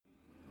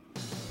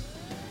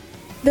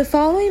The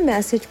following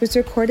message was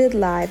recorded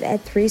live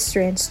at Three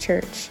Strands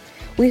Church.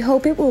 We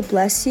hope it will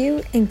bless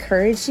you,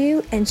 encourage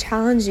you, and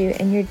challenge you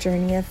in your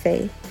journey of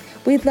faith.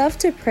 We'd love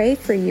to pray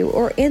for you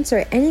or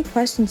answer any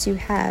questions you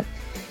have.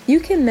 You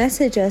can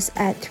message us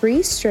at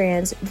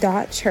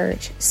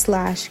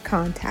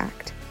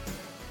threestrands.church/contact.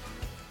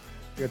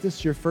 If this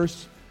is your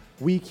first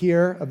week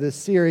here of this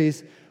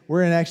series,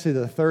 we're in actually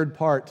the third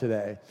part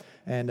today.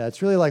 And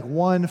it's really like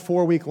one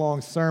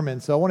 4-week-long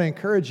sermon. So I want to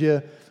encourage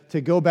you to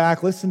go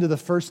back, listen to the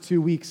first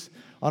 2 weeks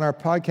on our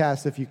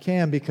podcast if you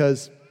can,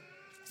 because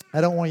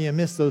I don't want you to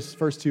miss those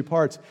first two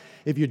parts.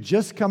 If you're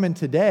just coming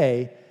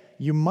today,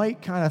 you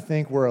might kind of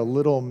think we're a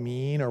little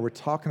mean or we're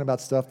talking about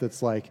stuff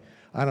that's like,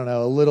 I don't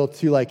know, a little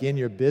too like in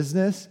your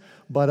business.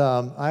 But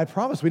I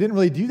promise we didn't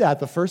really do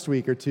that the first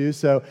week or two.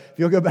 So if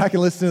you'll go back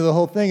and listen to the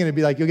whole thing, and it'd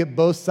be like you'll get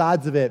both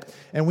sides of it.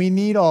 And we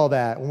need all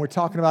that when we're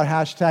talking about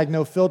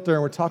 #NoFilter,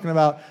 and we're talking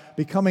about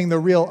becoming the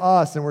real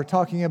us, and we're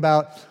talking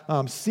about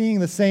seeing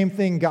the same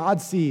thing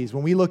God sees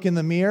when we look in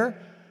the mirror,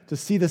 to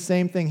see the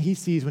same thing He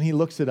sees when He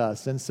looks at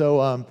us. And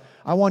so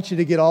I want you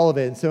to get all of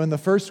it. And so in the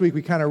first week,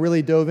 we kind of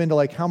really dove into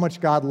like how much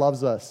God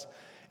loves us.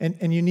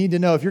 And you need to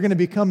know, if you're going to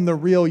become the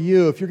real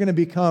you, if you're going to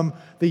become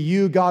the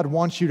you God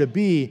wants you to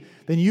be,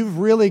 then you've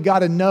really got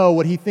to know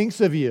what He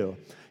thinks of you.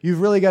 You've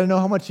really got to know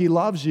how much He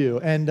loves you.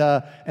 And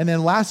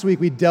then last week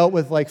we dealt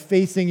with like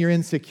facing your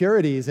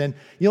insecurities. And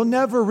you'll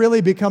never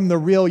really become the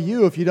real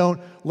you if you don't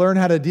learn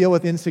how to deal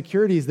with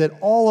insecurities that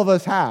all of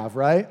us have,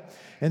 right?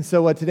 And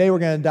so today we're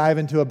going to dive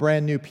into a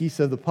brand new piece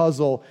of the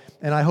puzzle.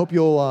 And I hope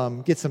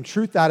you'll get some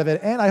truth out of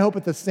it. And I hope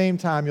at the same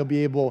time you'll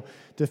be able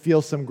to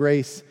feel some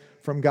grace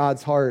from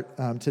God's heart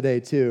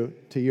today too,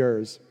 to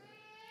yours.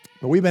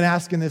 But we've been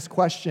asking this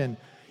question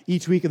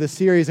each week of the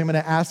series. I'm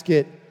going to ask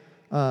it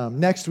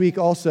next week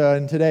also,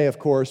 and today, of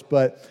course.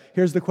 But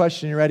here's the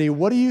question. You ready?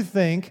 What do you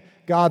think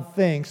God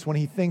thinks when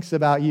He thinks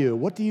about you?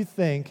 What do you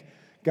think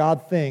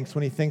God thinks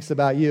when He thinks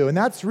about you? And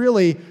that's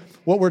really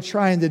what we're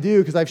trying to do,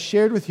 because I've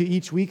shared with you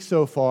each week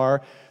so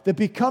far that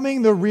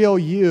becoming the real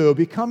you,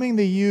 becoming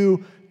the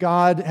you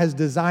God has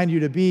designed you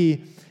to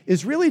be,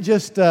 is really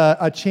just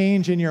a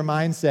change in your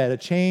mindset, a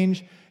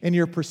change in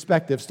your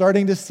perspective,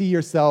 starting to see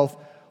yourself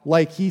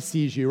like He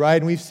sees you, right?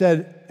 And we've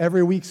said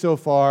every week so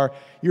far,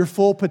 your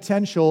full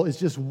potential is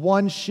just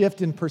one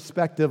shift in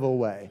perspective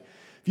away.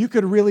 If you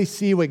could really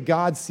see what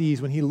God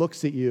sees when He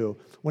looks at you,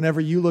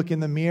 whenever you look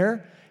in the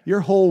mirror, your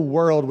whole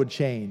world would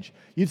change.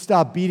 You'd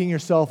stop beating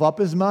yourself up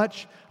as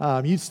much.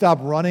 You'd stop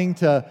running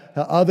to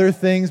other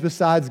things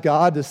besides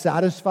God to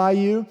satisfy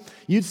you.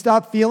 You'd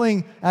stop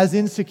feeling as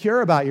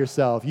insecure about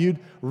yourself. You'd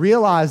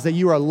realize that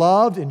you are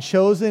loved and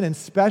chosen and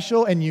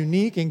special and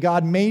unique, and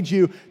God made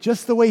you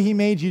just the way He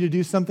made you to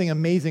do something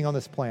amazing on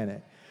this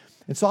planet.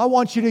 And so I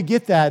want you to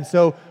get that. And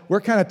so we're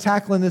kind of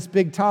tackling this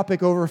big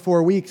topic over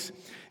 4 weeks,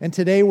 and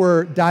today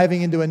we're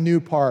diving into a new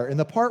part. And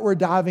the part we're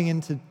diving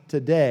into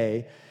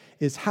today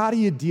is, how do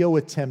you deal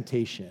with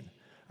temptation?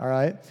 All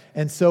right?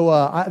 And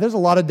so there's a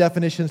lot of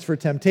definitions for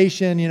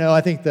temptation. You know, I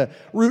think the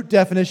root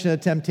definition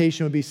of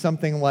temptation would be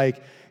something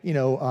like,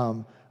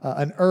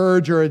 an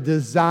urge or a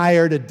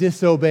desire to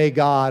disobey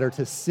God or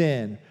to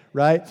sin,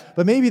 right?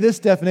 But maybe this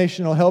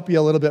definition will help you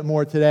a little bit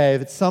more today.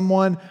 If it's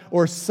someone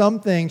or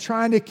something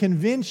trying to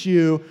convince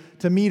you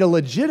to meet a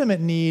legitimate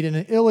need in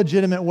an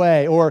illegitimate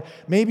way, or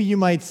maybe you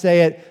might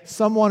say it,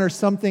 someone or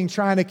something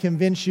trying to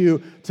convince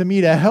you to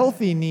meet a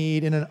healthy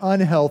need in an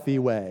unhealthy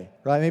way,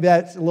 right? Maybe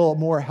that's a little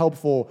more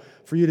helpful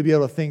for you to be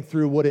able to think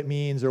through what it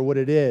means or what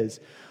it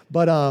is.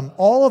 But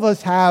all of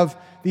us have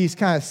these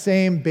kind of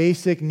same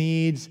basic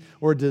needs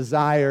or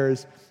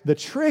desires. The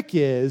trick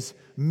is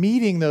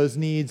meeting those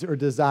needs or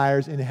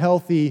desires in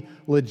healthy,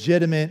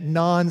 legitimate,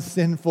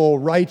 non-sinful,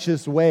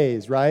 righteous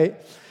ways, right?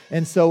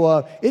 And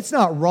so it's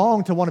not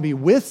wrong to want to be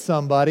with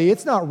somebody.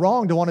 It's not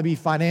wrong to want to be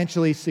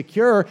financially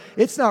secure.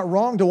 It's not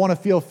wrong to want to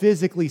feel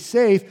physically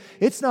safe.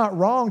 It's not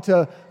wrong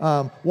to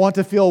want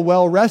to feel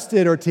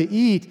well-rested or to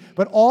eat.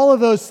 But all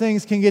of those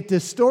things can get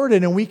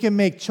distorted, and we can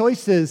make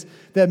choices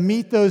that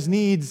meet those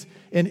needs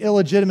in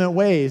illegitimate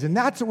ways. And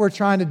that's what we're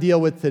trying to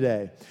deal with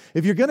today.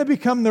 If you're going to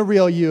become the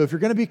real you, if you're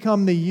going to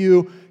become the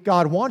you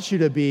God wants you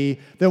to be,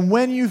 then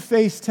when you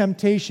face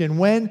temptation,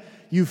 when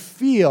you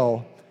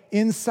feel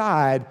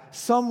inside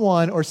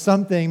someone or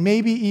something,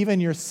 maybe even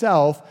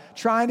yourself,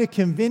 trying to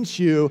convince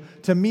you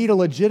to meet a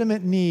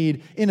legitimate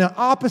need in an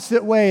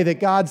opposite way that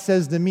God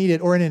says to meet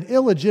it, or in an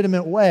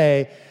illegitimate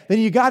way, then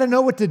you got to know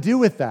what to do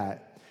with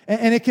that.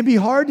 And it can be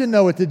hard to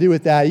know what to do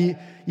with that.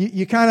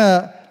 You kind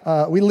of,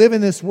 we live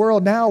in this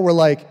world now where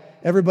like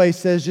everybody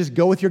says just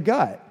go with your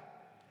gut.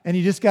 And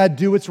you just got to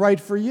do what's right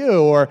for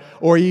you,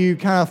 or you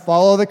kind of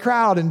follow the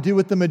crowd and do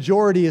what the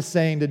majority is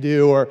saying to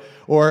do,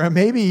 or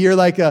maybe you're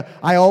like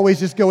I always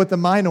just go with the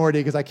minority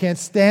because I can't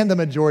stand the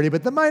majority,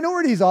 but the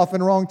minority is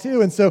often wrong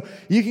too, and so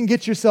you can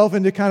get yourself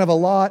into kind of a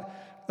lot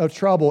of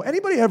trouble.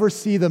 Anybody ever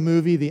see the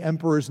movie The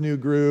Emperor's New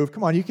Groove?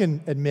 Come on, you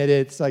can admit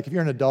it. It's like if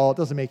you're an adult,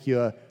 it doesn't make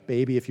you a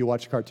baby if you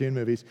watch cartoon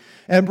movies.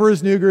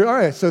 Emperor's New Groove. All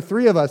right, so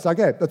 3 of us.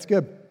 Okay, that's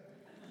good.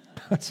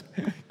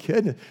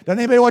 Kid, doesn't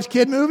anybody watch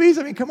kid movies?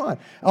 I mean, come on.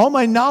 All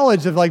my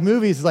knowledge of like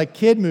movies is like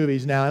kid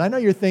movies now. And I know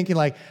you're thinking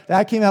like,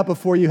 that came out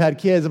before you had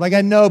kids. I'm like,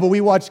 I know, but we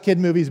watched kid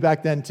movies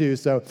back then too.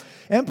 So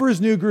Emperor's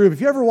New Groove,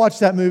 if you ever watched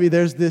that movie,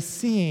 there's this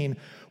scene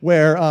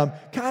where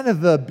kind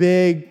of the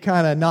big,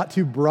 kind of not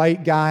too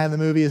bright guy in the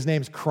movie, his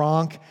name's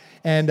Kronk,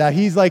 and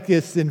he's like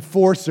this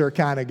enforcer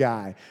kind of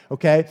guy,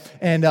 okay?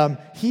 And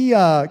he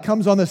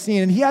comes on the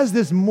scene, and he has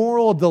this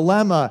moral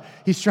dilemma.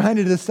 He's trying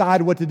to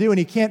decide what to do, and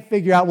he can't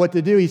figure out what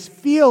to do. He's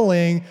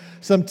feeling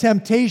some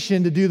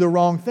temptation to do the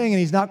wrong thing,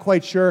 and he's not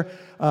quite sure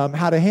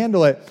how to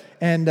handle it.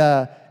 And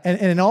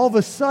all of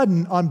a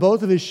sudden, on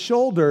both of his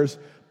shoulders,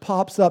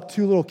 pops up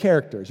two little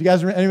characters. You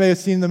guys, anybody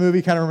that's seen the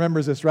movie kind of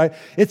remembers this, right?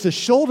 It's a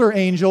shoulder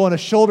angel and a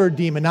shoulder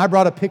demon. Now, I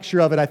brought a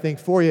picture of it, I think,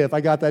 for you, if I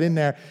got that in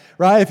there,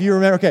 right? If you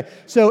remember. Okay,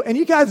 so, and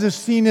you guys have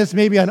seen this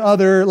maybe on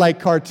other, like,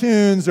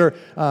 cartoons or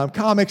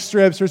comic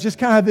strips, or it's just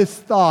kind of this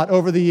thought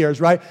over the years,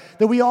 right?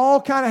 That we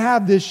all kind of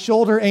have this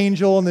shoulder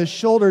angel and this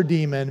shoulder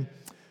demon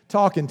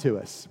talking to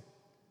us.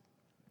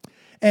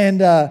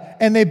 And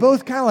they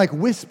both kind of like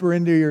whisper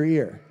into your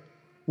ear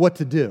what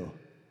to do.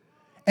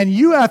 And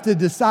you have to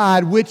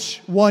decide which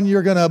one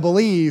you're going to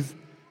believe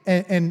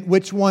and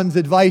which one's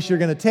advice you're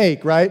going to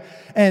take, right?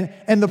 And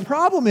the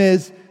problem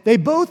is they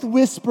both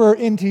whisper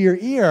into your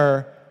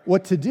ear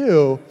what to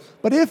do,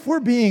 but if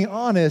we're being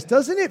honest,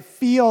 doesn't it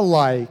feel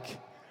like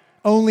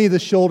only the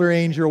shoulder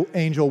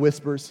angel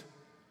whispers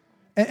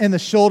and the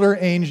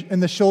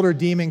shoulder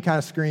demon kind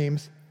of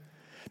screams?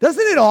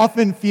 Doesn't it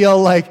often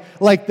feel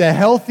like the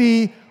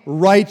healthy,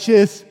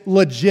 righteous,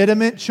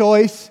 legitimate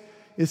choice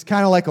is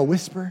kind of like a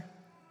whisper?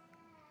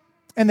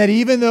 And that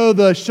even though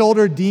the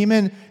shoulder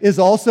demon is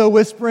also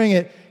whispering,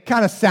 it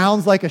kind of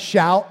sounds like a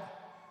shout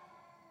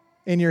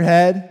in your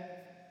head.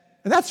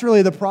 And that's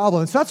really the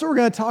problem. So that's what we're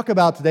going to talk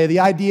about today, the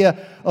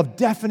idea of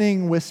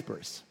deafening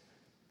whispers.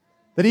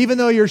 That even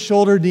though your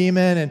shoulder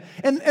demon,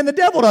 and the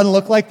devil doesn't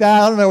look like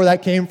that. I don't know where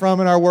that came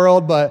from in our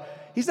world,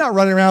 but he's not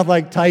running around with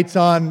like tights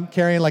on,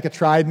 carrying like a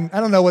trident.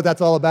 I don't know what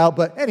that's all about,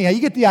 but anyhow, you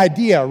get the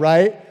idea,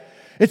 right?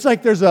 It's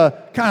like there's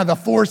a kind of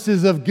the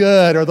forces of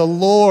good or the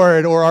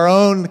Lord or our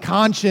own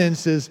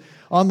conscience is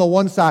on the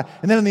one side.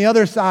 And then on the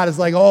other side is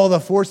like all the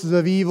forces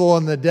of evil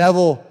and the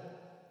devil.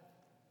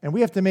 And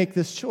we have to make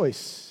this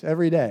choice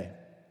every day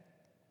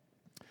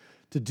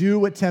to do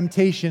what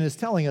temptation is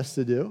telling us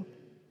to do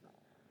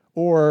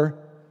or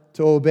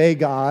to obey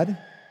God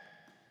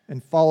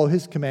and follow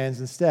His commands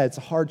instead. It's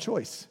a hard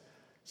choice.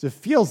 So it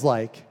feels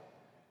like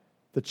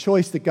the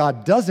choice that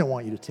God doesn't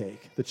want you to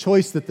take, the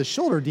choice that the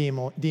shoulder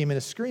demon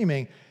is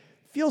screaming,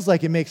 feels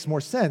like it makes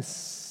more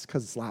sense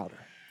because it's louder.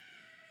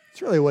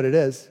 It's really what it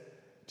is,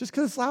 just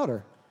because it's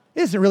louder.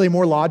 It isn't really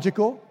more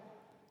logical,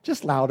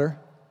 just louder.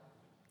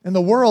 And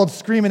the world's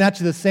screaming at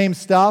you the same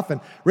stuff,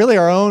 and really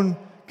our own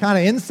kind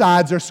of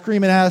insides are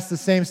screaming at us the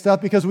same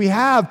stuff because we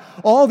have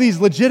all these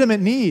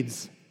legitimate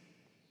needs.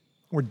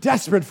 We're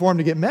desperate for them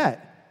to get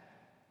met.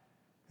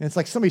 And it's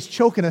like somebody's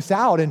choking us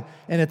out, and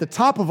at the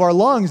top of our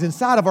lungs,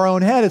 inside of our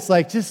own head, it's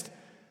like, just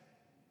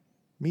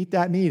meet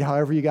that need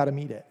however you got to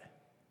meet it,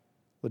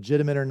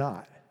 legitimate or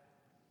not.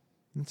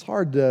 And it's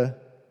hard to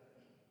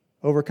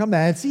overcome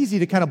that. And it's easy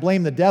to kind of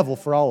blame the devil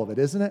for all of it,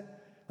 isn't it?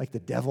 Like the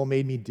devil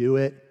made me do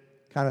it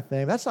kind of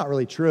thing. That's not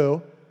really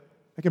true.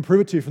 I can prove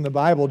it to you from the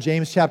Bible.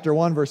 James chapter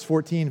 1, verse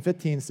 14 and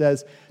 15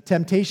 says,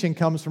 temptation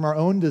comes from our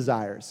own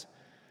desires,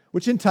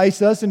 which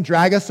entice us and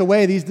drag us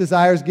away. These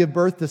desires give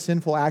birth to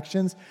sinful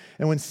actions.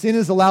 And when sin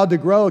is allowed to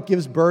grow, it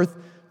gives birth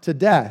to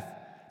death.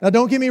 Now,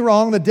 don't get me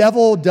wrong. The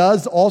devil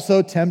does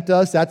also tempt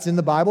us. That's in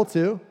the Bible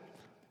too.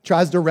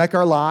 Tries to wreck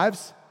our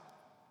lives.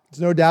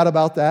 There's no doubt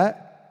about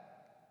that.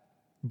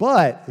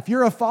 But if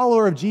you're a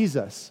follower of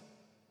Jesus,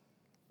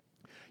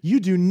 you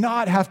do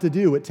not have to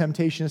do what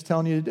temptation is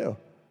telling you to do.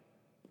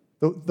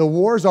 The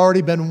war's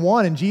already been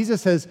won, and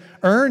Jesus has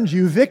earned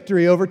you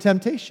victory over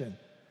temptation.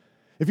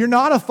 If you're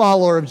not a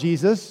follower of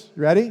Jesus,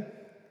 you ready?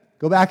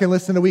 Go back and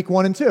listen to week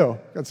 1 and 2.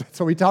 That's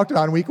what we talked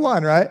about in week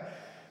 1, right?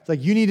 It's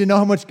like you need to know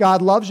how much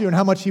God loves you and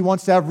how much He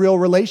wants to have real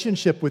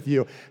relationship with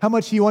you, how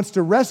much He wants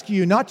to rescue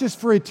you, not just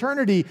for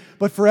eternity,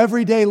 but for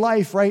everyday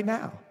life right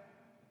now.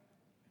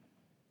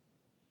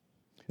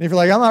 And if you're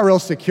like, I'm not real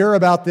secure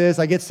about this,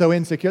 I get so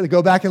insecure,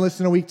 go back and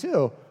listen to week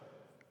 2.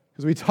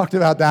 Because we talked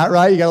about that,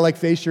 right? You got to like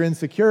face your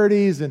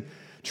insecurities and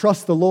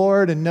trust the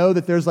Lord and know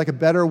that there's like a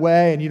better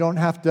way and you don't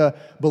have to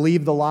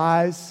believe the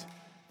lies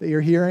that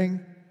you're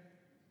hearing.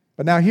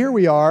 But now here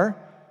we are,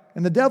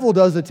 and the devil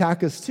does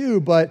attack us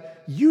too,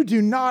 but you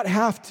do not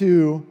have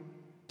to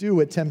do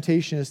what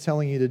temptation is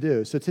telling you to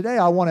do. So today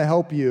I want to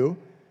help you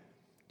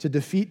to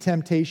defeat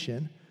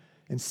temptation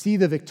and see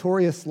the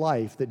victorious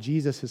life that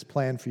Jesus has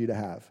planned for you to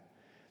have,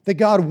 that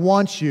God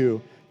wants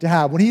you to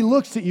have. When He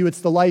looks at you, it's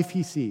the life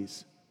He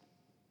sees.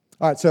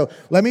 All right, so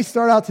let me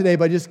start out today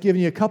by just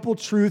giving you a couple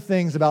true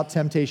things about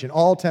temptation,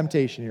 all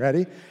temptation. You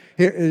ready?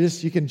 Here,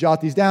 you can jot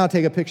these down,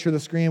 take a picture of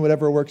the screen,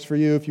 whatever works for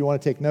you if you want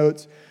to take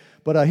notes.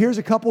 But here's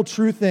a couple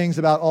true things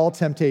about all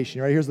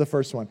temptation. Right? Here's the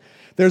first one.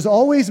 There's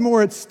always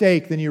more at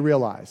stake than you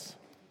realize.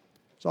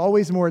 There's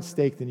always more at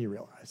stake than you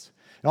realize.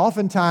 And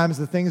oftentimes,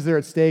 the things that are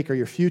at stake are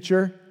your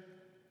future,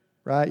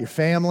 right? Your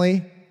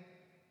family,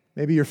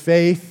 maybe your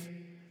faith.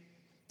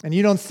 And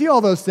you don't see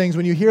all those things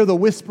when you hear the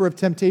whisper of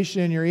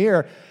temptation in your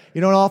ear.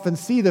 You don't often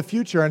see the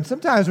future. And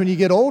sometimes when you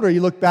get older,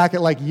 you look back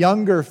at like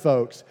younger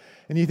folks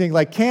and you think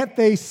like, can't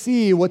they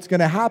see what's going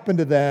to happen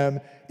to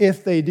them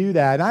if they do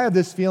that? And I have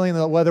this feeling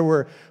that whether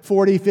we're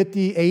 40,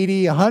 50,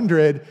 80,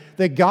 100,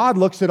 that God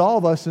looks at all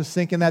of us and is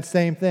thinking that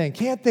same thing.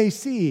 Can't they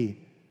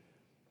see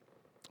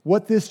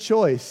what this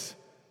choice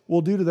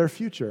will do to their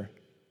future?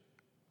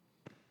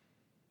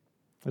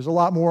 There's a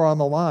lot more on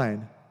the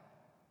line.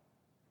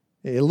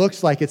 It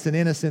looks like it's an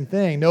innocent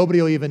thing.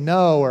 Nobody will even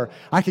know, or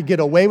I could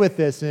get away with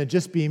this and it'd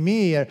just be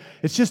me.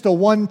 It's just a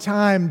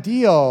one-time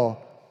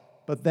deal.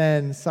 But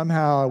then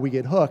somehow we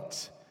get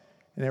hooked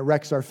and it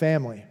wrecks our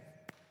family.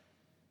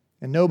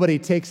 And nobody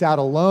takes out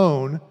a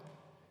loan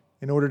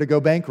in order to go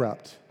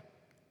bankrupt.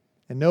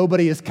 And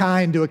nobody is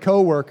kind to a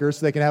coworker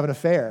so they can have an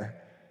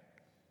affair.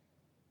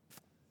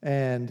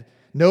 And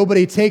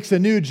nobody takes a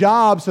new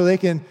job so they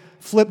can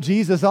flip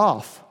Jesus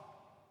off.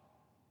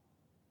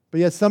 But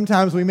yet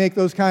sometimes we make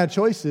those kind of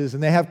choices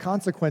and they have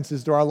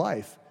consequences to our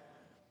life.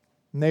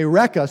 And they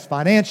wreck us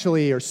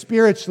financially or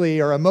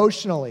spiritually or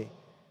emotionally.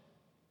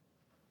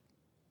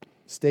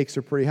 Stakes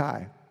are pretty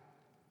high.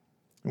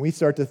 And we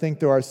start to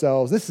think to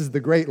ourselves, this is the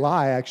great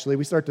lie actually,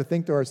 we start to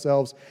think to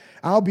ourselves,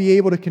 I'll be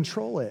able to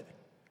control it.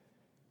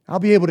 I'll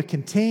be able to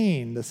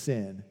contain the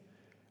sin.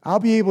 I'll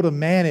be able to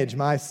manage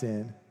my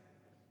sin.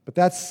 But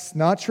that's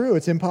not true.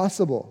 It's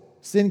impossible.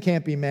 Sin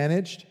can't be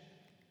managed.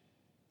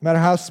 No matter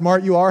how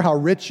smart you are, how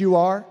rich you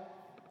are,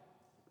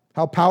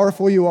 how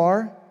powerful you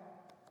are,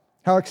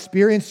 how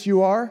experienced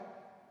you are,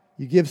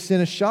 you give sin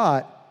a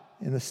shot,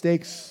 and the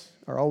stakes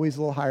are always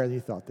a little higher than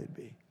you thought they'd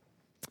be.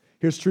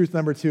 Here's truth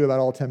number 2 about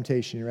all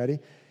temptation. You ready?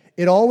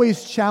 It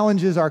always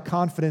challenges our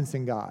confidence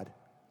in God.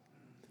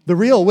 The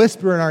real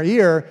whisper in our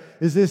ear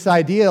is this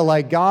idea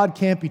like God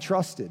can't be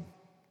trusted.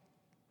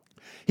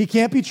 He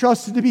can't be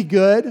trusted to be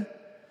good.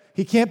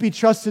 He can't be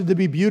trusted to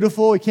be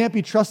beautiful. He can't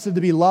be trusted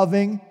to be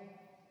loving.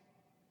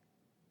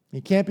 He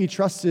can't be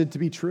trusted to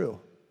be true.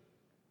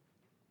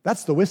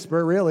 That's the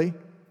whisper, really.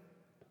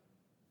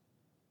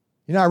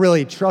 You're not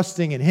really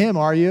trusting in Him,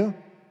 are you?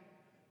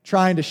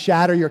 Trying to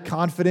shatter your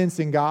confidence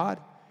in God?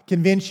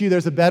 Convince you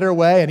there's a better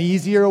way, an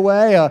easier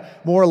way, a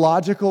more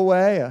logical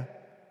way, a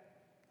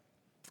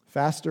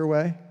faster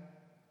way?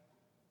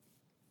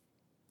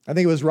 I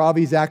think it was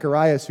Ravi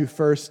Zacharias who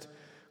first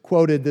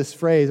quoted this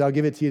phrase. I'll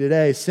give it to you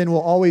today. Sin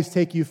will always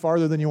take you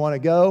farther than you want to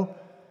go,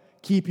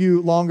 keep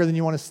you longer than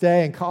you want to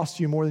stay, and cost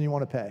you more than you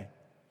want to pay.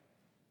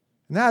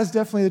 And that is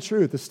definitely the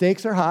truth. The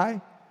stakes are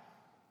high.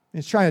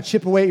 It's trying to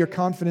chip away at your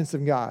confidence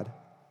in God.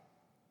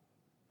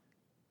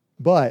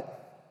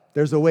 But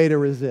there's a way to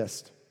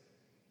resist.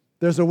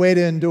 There's a way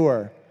to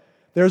endure.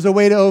 There's a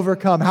way to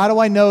overcome. How do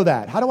I know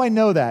that? How do I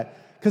know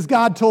that? Because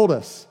God told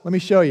us. Let me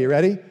show you.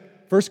 Ready?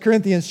 1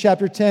 Corinthians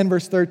chapter 10,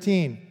 verse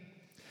 13.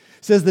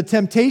 It says, the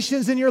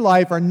temptations in your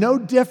life are no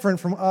different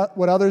from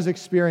what others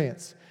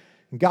experience.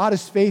 God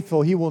is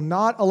faithful. He will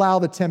not allow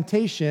the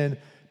temptation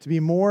to be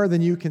more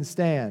than you can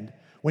stand.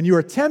 When you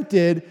are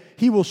tempted,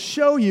 He will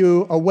show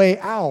you a way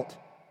out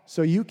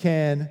so you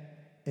can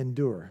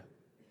endure.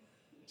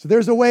 So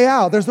there's a way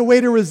out. There's a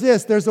way to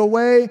resist. There's a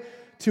way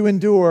to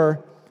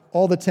endure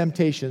all the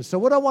temptations. So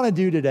what I want to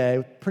do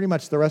today, pretty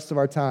much the rest of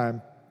our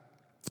time,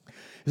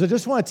 is I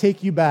just want to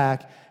take you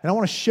back and I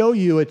want to show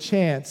you a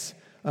chance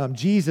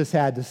Jesus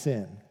had to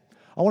sin.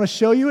 I want to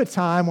show you a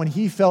time when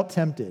He felt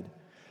tempted.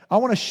 I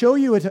want to show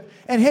you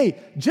and hey,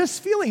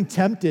 just feeling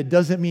tempted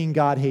doesn't mean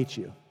God hates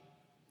you.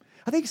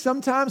 I think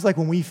sometimes, like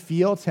when we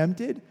feel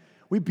tempted,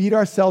 we beat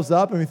ourselves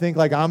up and we think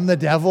like, I'm the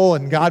devil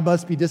and God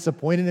must be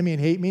disappointed in me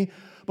and hate me.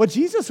 But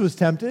Jesus was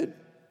tempted.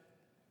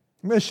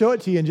 I'm going to show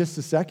it to you in just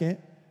a second.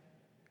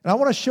 And I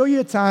want to show you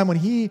a time when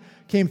He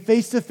came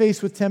face to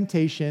face with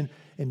temptation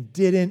and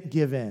didn't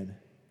give in.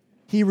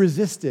 He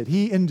resisted.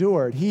 He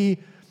endured. He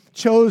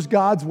chose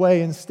God's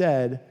way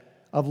instead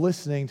of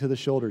listening to the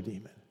shoulder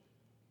demon.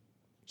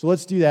 So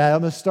let's do that.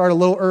 I'm going to start a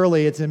little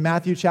early. It's in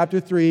Matthew chapter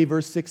 3,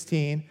 verse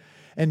 16.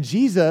 And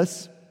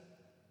Jesus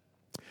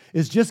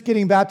is just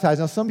getting baptized.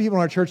 Now, some people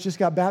in our church just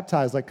got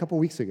baptized like a couple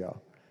weeks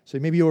ago. So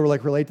maybe you'll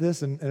like relate to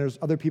this, and there's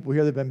other people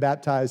here that have been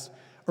baptized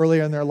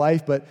earlier in their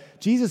life, but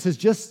Jesus is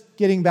just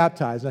getting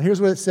baptized. Now, here's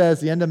what it says,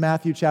 the end of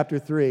Matthew chapter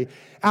 3.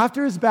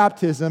 After His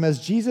baptism, as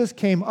Jesus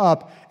came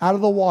up out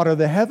of the water,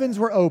 the heavens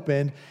were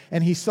opened,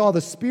 and He saw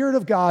the Spirit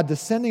of God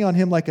descending on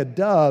Him like a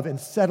dove and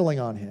settling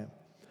on Him.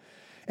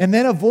 And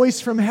then a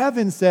voice from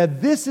heaven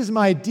said, "This is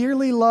my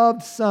dearly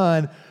loved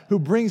Son, who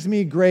brings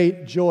me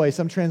great joy."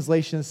 Some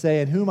translations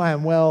say, "in whom I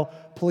am well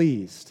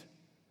pleased."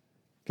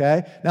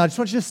 Okay? Now, I just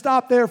want you to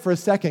stop there for a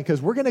second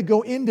because we're going to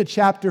go into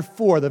chapter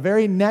 4. The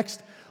very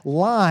next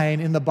line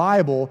in the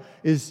Bible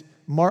is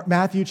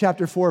Matthew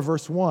chapter 4,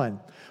 verse 1.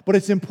 But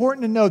it's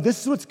important to know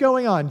this is what's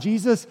going on.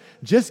 Jesus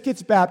just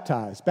gets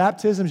baptized.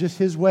 Baptism is just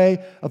His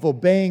way of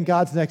obeying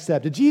God's next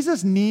step. Did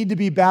Jesus need to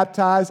be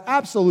baptized?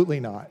 Absolutely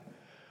not.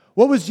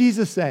 What was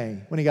Jesus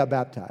saying when He got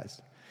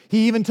baptized?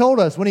 He even told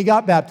us when he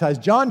got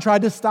baptized. John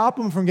tried to stop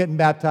him from getting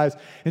baptized.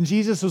 And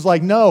Jesus was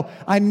like, no,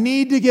 I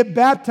need to get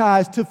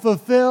baptized to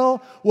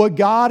fulfill what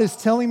God is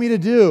telling me to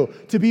do,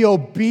 to be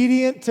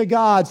obedient to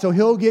God so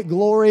he'll get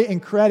glory and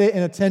credit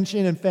and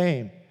attention and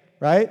fame,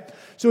 right?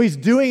 So he's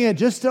doing it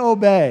just to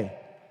obey.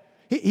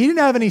 He didn't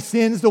have any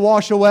sins to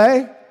wash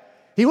away.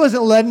 He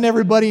wasn't letting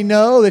everybody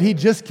know that he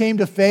just came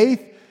to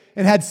faith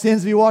and had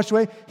sins to be washed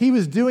away. He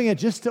was doing it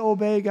just to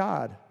obey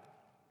God.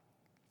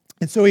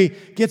 And so he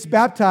gets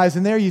baptized,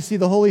 and there you see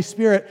the Holy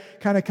Spirit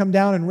kind of come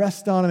down and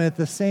rest on him. And at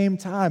the same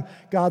time,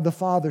 God the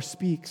Father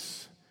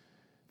speaks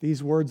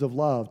these words of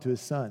love to his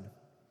Son.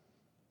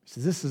 He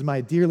says, this is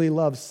my dearly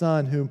loved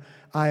Son whom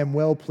I am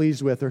well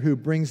pleased with, or who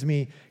brings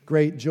me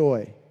great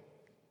joy.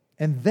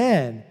 And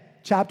then,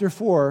 chapter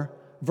 4,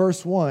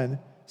 verse 1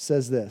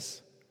 says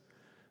this.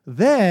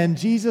 Then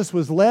Jesus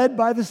was led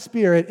by the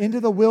Spirit into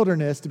the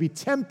wilderness to be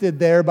tempted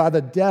there by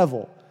the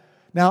devil.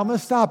 Now, I'm going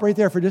to stop right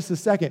there for just a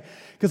second,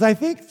 because I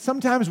think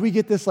sometimes we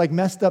get this like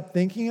messed up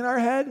thinking in our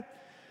head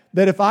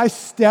that if I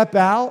step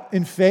out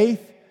in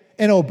faith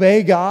and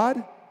obey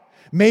God,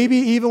 maybe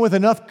even with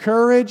enough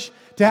courage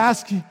to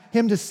ask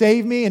him to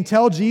save me and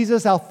tell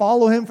Jesus I'll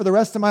follow him for the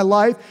rest of my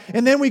life,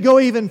 and then we go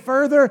even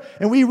further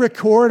and we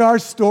record our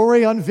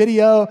story on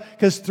video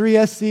because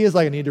 3SC is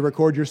like, I need to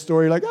record your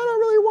story. You're like, I don't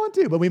really want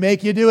to, but we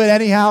make you do it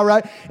anyhow,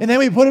 right? And then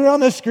we put it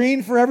on the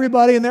screen for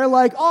everybody and they're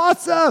like,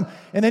 awesome.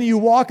 And then you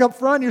walk up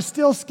front, you're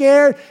still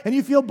scared and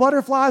you feel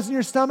butterflies in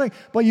your stomach,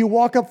 but you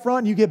walk up front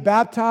and you get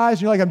baptized.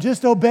 And you're like, I'm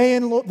just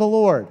obeying the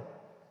Lord.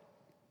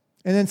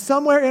 And then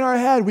somewhere in our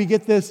head, we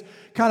get this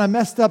kind of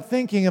messed up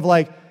thinking of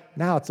like,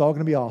 now it's all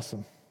going to be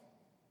awesome.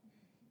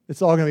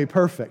 It's all going to be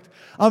perfect.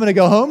 I'm going to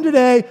go home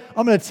today.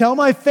 I'm going to tell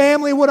my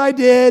family what I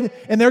did,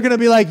 and they're going to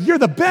be like, you're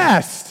the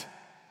best.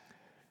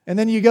 And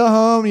then you go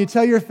home and you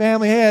tell your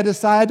family, hey, I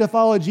decided to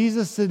follow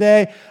Jesus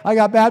today. I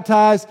got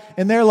baptized.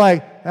 And they're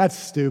like, that's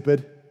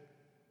stupid.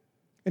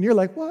 And you're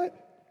like, what?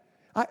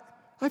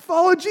 I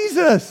followed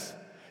Jesus.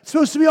 It's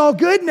supposed to be all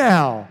good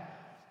now.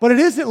 But it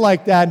isn't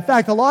like that. In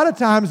fact, a lot of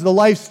times the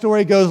life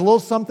story goes a little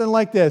something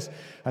like this.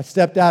 I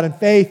stepped out in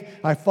faith.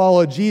 I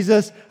followed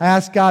Jesus. I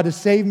asked God to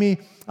save me.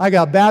 I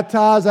got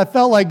baptized. I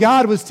felt like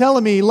God was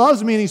telling me He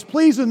loves me and He's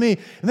pleased with me.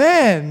 And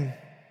then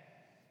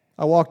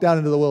I walked out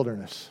into the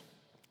wilderness.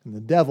 And the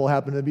devil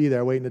happened to be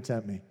there waiting to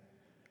tempt me.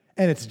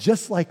 And it's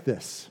just like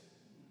this.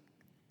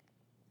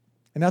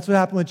 And that's what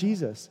happened with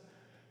Jesus.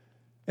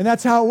 And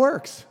that's how it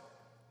works.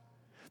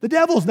 The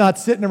devil's not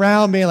sitting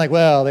around being like,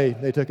 well,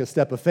 they took a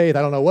step of faith.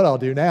 I don't know what I'll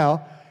do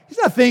now. He's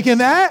not thinking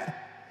that.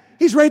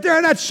 He's right there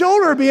on that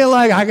shoulder being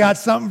like, I got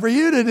something for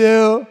you to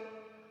do.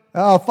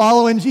 Oh,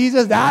 following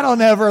Jesus, that'll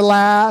never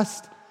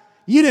last.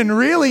 You didn't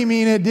really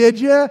mean it, did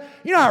you?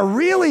 You're not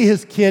really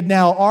his kid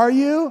now, are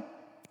you?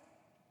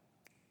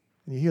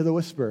 And you hear the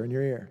whisper in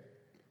your ear.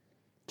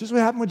 Just what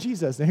happened with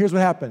Jesus. And here's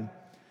what happened.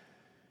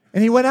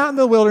 And he went out in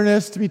the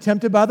wilderness to be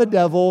tempted by the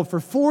devil. For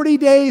 40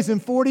 days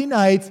and 40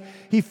 nights,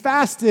 he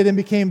fasted and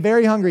became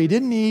very hungry. He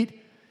didn't eat.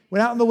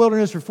 Went out in the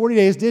wilderness for 40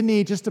 days, didn't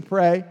eat, just to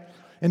pray.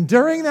 And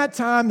during that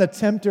time, the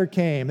tempter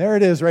came. There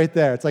it is right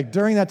there. It's like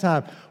during that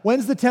time.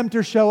 When's the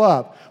tempter show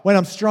up? When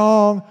I'm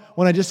strong?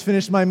 When I just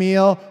finished my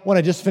meal? When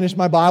I just finished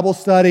my Bible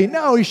study?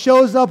 No, he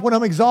shows up when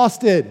I'm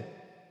exhausted.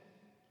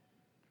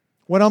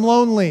 When I'm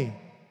lonely.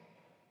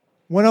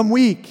 When I'm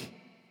weak.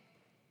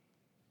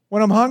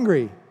 When I'm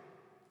hungry.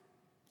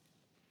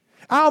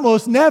 I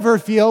almost never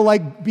feel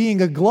like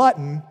being a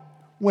glutton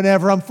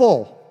whenever I'm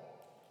full.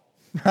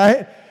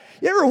 Right?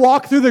 You ever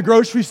walk through the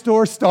grocery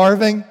store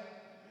starving?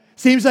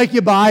 Seems like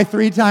you buy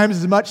 3 times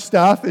as much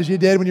stuff as you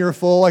did when you were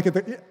full.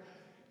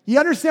 You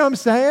understand what I'm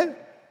saying?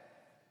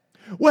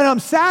 When I'm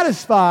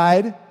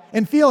satisfied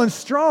and feeling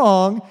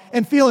strong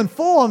and feeling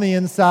full on the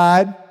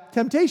inside,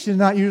 temptation is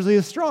not usually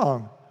as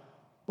strong.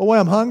 But when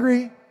I'm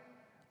hungry,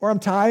 or I'm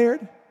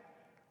tired,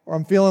 or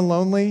I'm feeling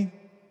lonely,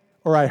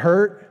 or I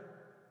hurt,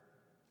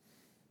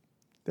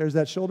 there's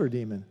that shoulder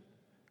demon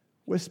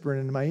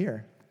whispering into my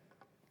ear.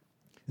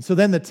 And so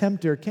then the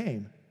tempter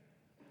came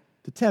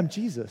to tempt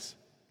Jesus.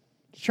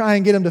 To try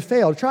and get him to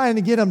fail, trying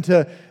to get him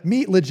to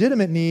meet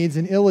legitimate needs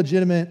in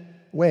illegitimate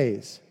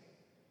ways.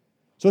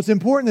 So it's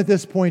important at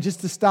this point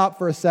just to stop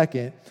for a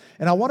second,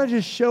 and I want to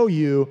just show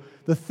you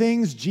the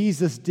things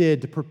Jesus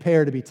did to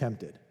prepare to be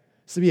tempted.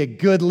 This would be a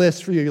good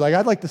list for you. You're like,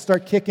 I'd like to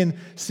start kicking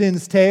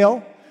sin's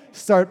tail,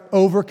 start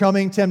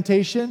overcoming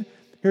temptation.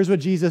 Here's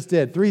what Jesus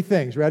did. 3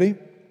 things. Ready?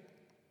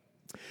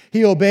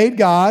 He obeyed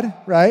God,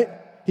 right?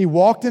 He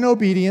walked in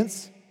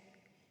obedience.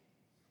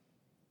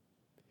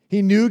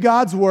 He knew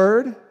God's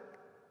word.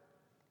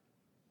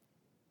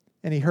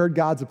 And he heard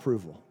God's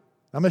approval.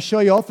 I'm going to show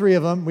you all 3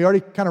 of them. We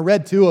already kind of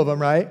read 2 of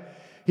them, right?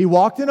 He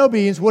walked in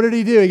obedience. What did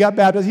he do? He got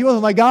baptized. He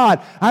wasn't like,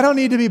 God, I don't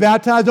need to be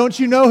baptized. Don't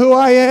you know who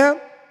I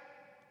am?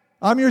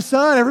 I'm your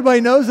son.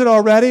 Everybody knows it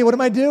already. What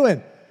am I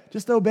doing?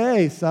 Just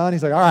obey, son.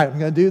 He's like, all right, I'm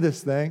going to do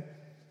this thing. And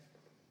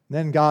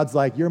then God's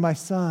like, you're my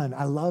son.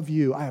 I love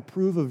you. I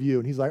approve of you.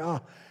 And he's like,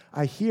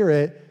 I hear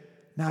it,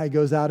 Now he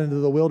goes out into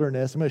the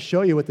wilderness. I'm going to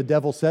show you what the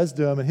devil says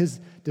to him, and his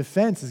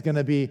defense is going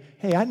to be,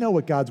 hey, I know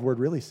what God's word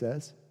really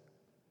says.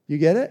 You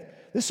get it?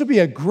 This would be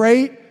a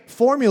great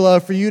formula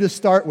for you to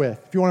start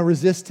with if you want to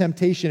resist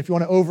temptation, if you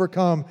want to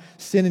overcome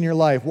sin in your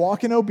life.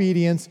 Walk in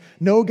obedience,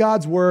 know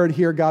God's word,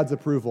 hear God's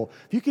approval.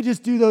 If you could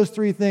just do those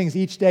three things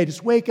each day,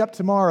 just wake up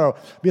tomorrow,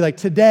 be like,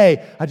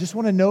 today, I just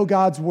want to know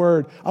God's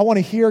word. I want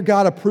to hear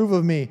God approve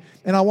of me,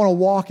 and I want to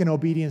walk in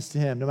obedience to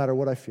him no matter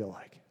what I feel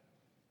like.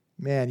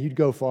 Man, you'd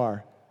go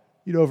far.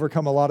 You'd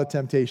overcome a lot of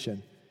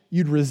temptation.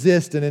 You'd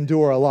resist and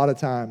endure a lot of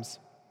times.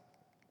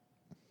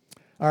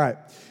 All right,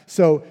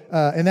 so,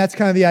 and that's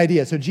kind of the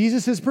idea. So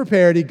Jesus is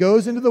prepared. He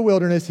goes into the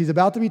wilderness. He's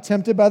about to be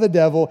tempted by the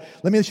devil.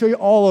 Let me show you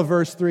all of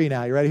verse 3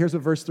 now. You ready? Here's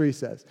what verse 3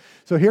 says.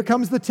 So here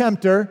comes the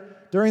tempter.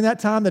 During that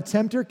time, the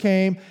tempter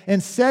came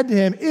and said to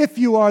him, if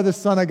you are the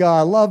Son of God.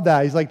 I love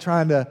that. He's like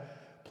trying to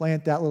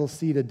plant that little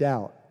seed of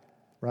doubt,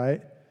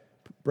 right?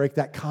 Break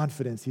that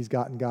confidence he's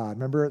got in God.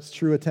 Remember, it's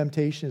true, a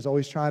temptation is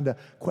always trying to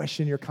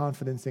question your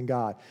confidence in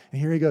God. And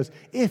here he goes,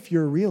 if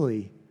you're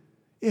really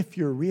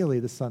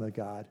the Son of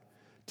God,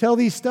 tell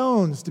these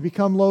stones to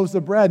become loaves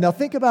of bread. Now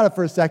think about it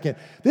for a second.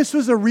 This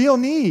was a real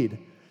need.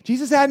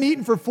 Jesus hadn't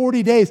eaten for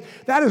 40 days.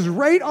 That is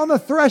right on the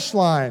thresh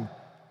line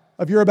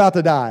of you're about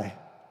to die.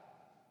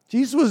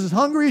 Jesus was as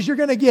hungry as you're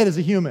going to get as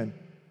a human.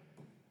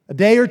 A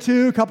day or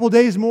two, a couple of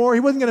days more, he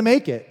wasn't going to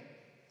make it.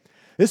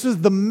 This was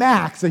the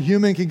max a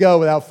human can go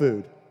without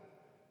food.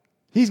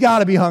 He's got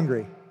to be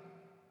hungry.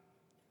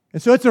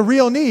 And so it's a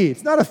real need.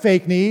 It's not a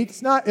fake need.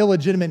 It's not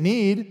illegitimate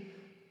need.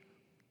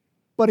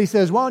 But he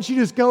says, why don't you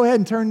just go ahead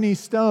and turn these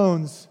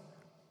stones?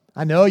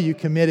 I know you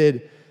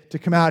committed to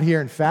come out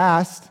here and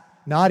fast,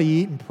 not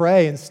eat and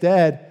pray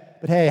instead.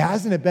 But hey,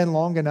 hasn't it been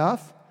long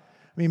enough?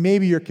 I mean,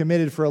 maybe you're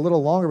committed for a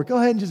little longer, but go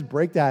ahead and just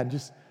break that and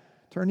just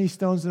turn these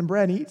stones into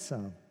bread and eat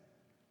some.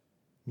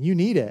 You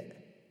need it.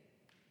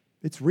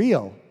 It's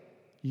real.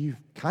 You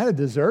kind of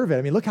deserve it.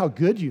 I mean, look how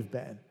good you've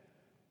been.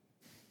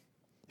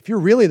 If you're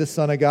really the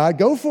Son of God,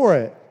 go for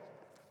it.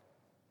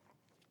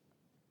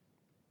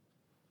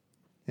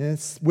 And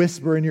this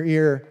whisper in your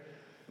ear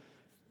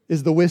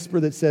is the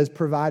whisper that says,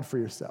 provide for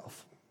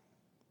yourself.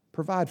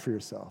 Provide for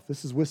yourself.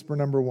 This is whisper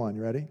number 1.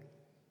 You ready? I'm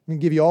going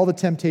to give you all the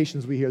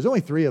temptations we hear. There's only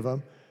 3 of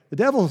them. The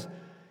devil's,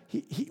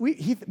 we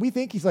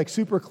think he's like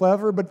super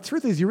clever, but the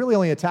truth is he really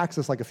only attacks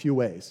us like a few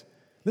ways.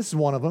 This is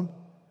one of them.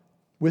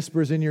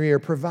 Whispers in your ear,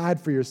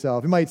 provide for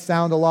yourself. It might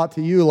sound a lot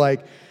to you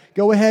like,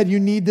 go ahead, you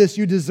need this,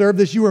 you deserve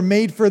this, you were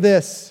made for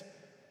this.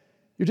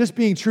 You're just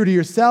being true to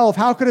yourself.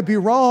 How could it be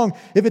wrong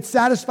if it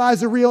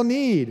satisfies a real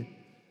need?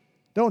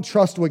 Don't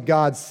trust what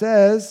God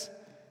says.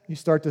 You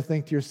start to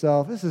think to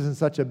yourself, this isn't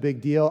such a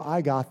big deal.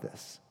 I got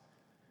this.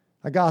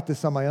 I got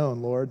this on my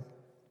own, Lord.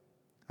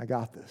 I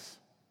got this.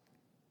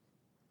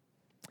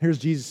 Here's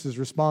Jesus'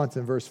 response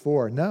in verse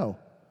 4. No.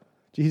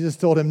 Jesus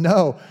told him,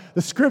 no.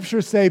 The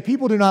scriptures say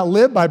people do not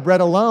live by bread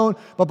alone,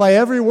 but by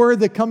every word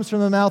that comes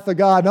from the mouth of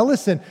God. Now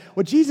listen,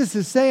 what Jesus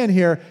is saying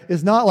here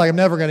is not like I'm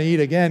never going to eat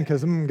again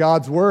because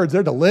God's words,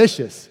 they're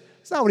delicious.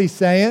 It's not what he's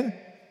saying.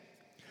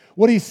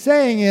 What he's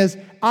saying is,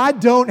 I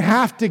don't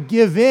have to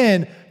give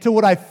in to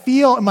what I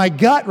feel in my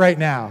gut right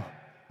now.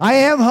 I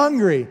am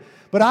hungry,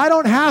 but I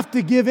don't have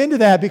to give in to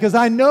that because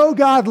I know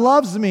God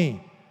loves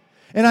me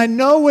and I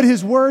know what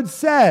his word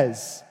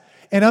says,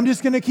 and I'm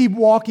just going to keep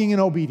walking in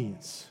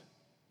obedience.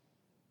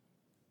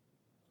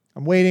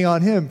 I'm waiting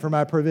on him for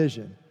my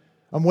provision.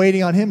 I'm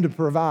waiting on him to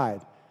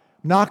provide.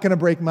 I'm not going to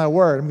break my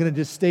word. I'm going to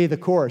just stay the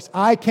course.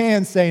 I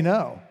can say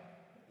no,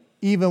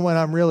 even when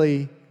I'm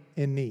really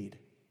in need.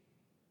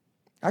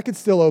 I can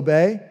still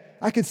obey.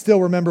 I can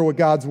still remember what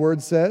God's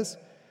word says.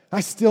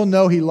 I still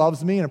know he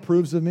loves me and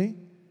approves of me.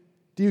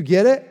 Do you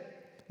get it?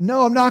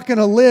 No, I'm not going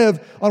to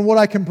live on what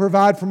I can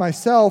provide for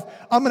myself.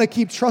 I'm going to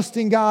keep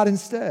trusting God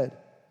instead.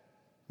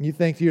 And you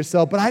think to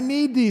yourself, but I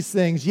need these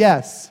things.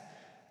 Yes,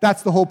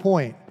 that's the whole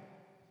point.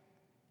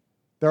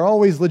 They're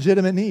always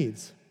legitimate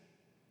needs.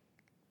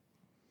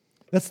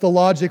 That's the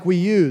logic we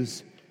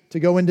use to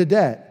go into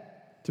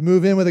debt, to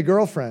move in with a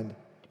girlfriend,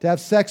 to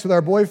have sex with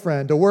our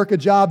boyfriend, to work a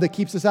job that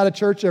keeps us out of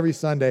church every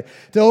Sunday,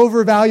 to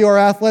overvalue our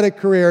athletic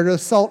career, to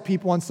assault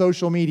people on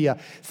social media.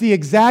 It's the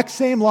exact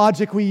same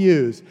logic we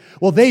use.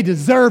 Well, they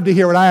deserve to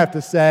hear what I have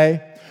to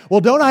say. Well,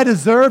 don't I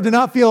deserve to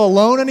not feel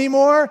alone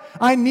anymore?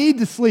 I need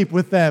to sleep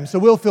with them so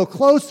we'll feel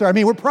closer. I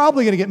mean, we're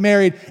probably going to get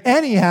married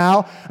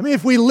anyhow. I mean,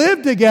 if we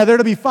live together,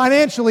 it'll be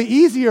financially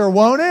easier,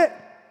 won't it?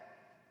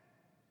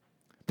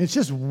 It's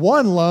just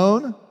one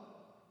loan.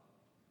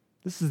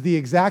 This is the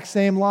exact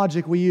same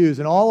logic we use.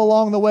 And all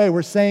along the way,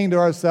 we're saying to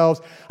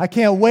ourselves, I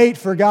can't wait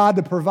for God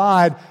to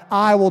provide.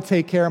 I will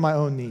take care of my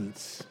own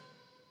needs.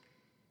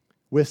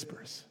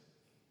 Whispers.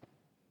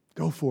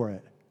 Go for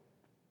it.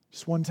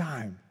 Just one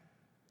time.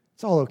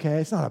 It's all okay.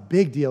 It's not a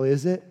big deal,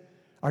 is it?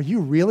 Are you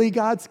really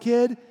God's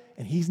kid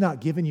and he's not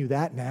giving you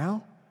that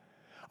now?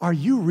 Are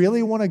you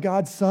really one of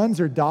God's sons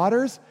or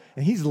daughters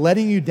and he's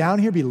letting you down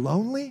here be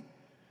lonely?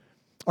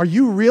 Are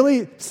you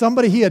really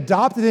somebody he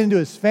adopted into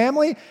his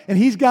family and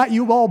he's got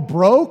you all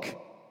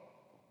broke?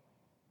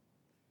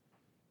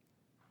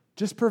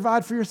 Just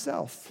provide for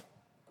yourself.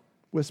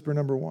 Whisper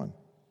number one.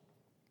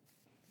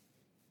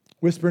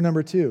 Whisper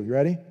number two. You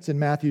ready? It's in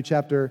go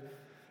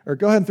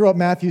ahead and throw up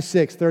Matthew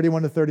 6,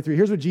 31 to 33.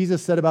 Here's what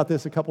Jesus said about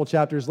this a couple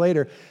chapters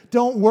later.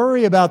 Don't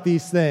worry about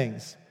these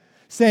things,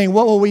 saying,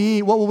 what will we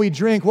eat? What will we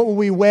drink? What will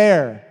we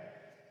wear?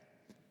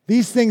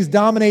 These things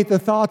dominate the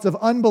thoughts of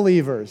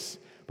unbelievers,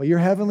 but your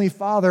heavenly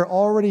Father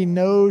already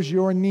knows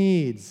your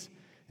needs.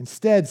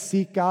 Instead,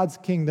 seek God's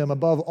kingdom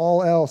above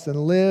all else and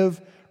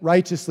live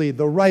righteously,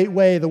 the right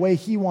way, the way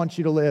He wants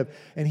you to live,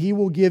 and He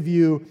will give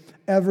you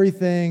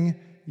everything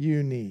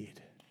you need.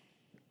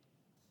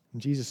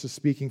 And Jesus is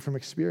speaking from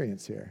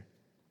experience here.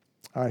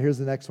 All right, here's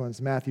the next one.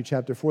 It's Matthew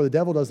chapter 4. The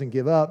devil doesn't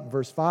give up.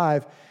 Verse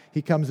 5,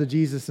 he comes to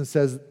Jesus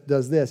and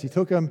does this. He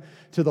took him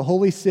to the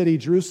holy city,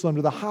 Jerusalem,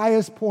 to the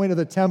highest point of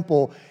the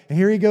temple. And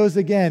here he goes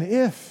again.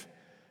 If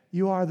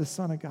you are the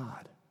Son of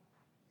God,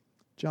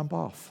 jump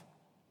off.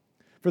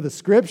 For the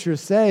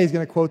scriptures say, he's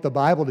going to quote the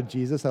Bible to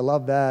Jesus. I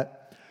love that.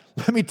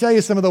 Let me tell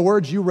you some of the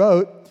words you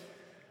wrote.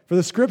 For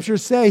the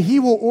scriptures say, He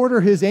will order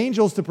His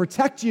angels to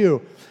protect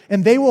you,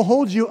 and they will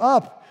hold you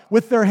up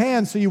with their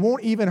hands so you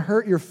won't even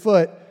hurt your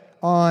foot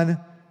on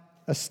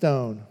a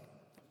stone.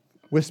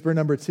 Whisper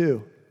number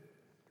two.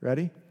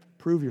 Ready?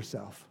 Prove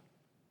yourself.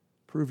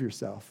 Prove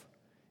yourself.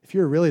 If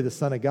you're really the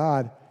Son of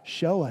God,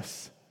 show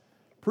us.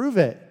 Prove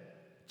it.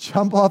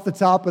 Jump off the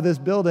top of this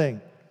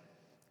building.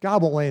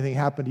 God won't let anything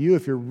happen to you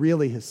if you're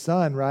really His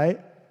son,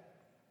 right?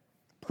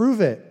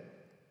 Prove it.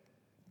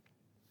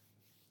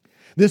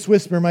 This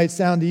whisper might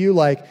sound to you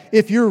like,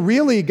 if you're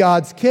really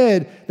God's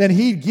kid, then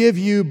He'd give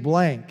you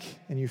blank,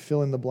 and you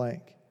fill in the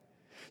blank.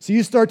 So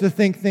you start to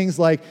think things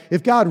like,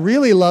 if God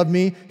really loved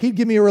me, He'd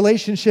give me a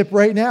relationship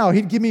right now.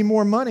 He'd give me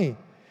more money.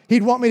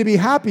 He'd want me to be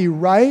happy,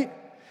 right?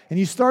 And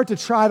you start to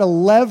try to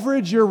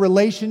leverage your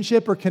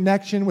relationship or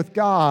connection with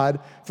God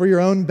for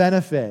your own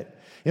benefit.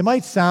 It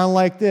might sound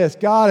like this: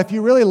 God, if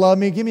you really love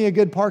me, give me a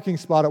good parking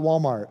spot at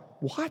Walmart.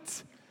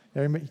 What?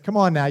 Come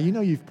on now, you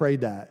know you've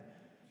prayed that.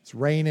 It's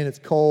raining, it's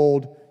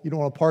cold, you don't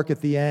want to park at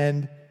the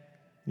end, and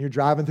you're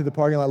driving through the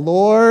parking lot.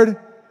 Lord,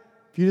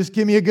 if you just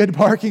give me a good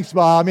parking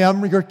spot,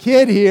 I'm your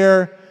kid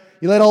here.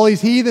 You let all these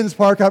heathens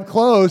park up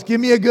close.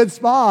 Give me a good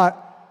spot.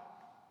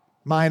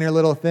 Minor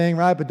little thing,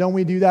 right? But don't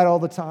we do that all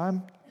the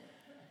time?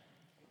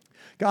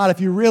 God, if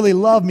you really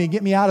love me,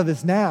 get me out of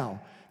this now.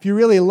 If you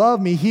really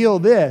love me, heal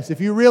this. If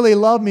you really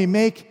love me,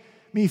 make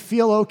me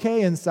feel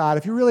okay inside.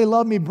 If you really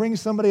love me, bring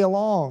somebody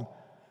along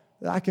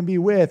that I can be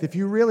with. If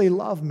you really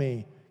love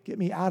me, get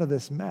me out of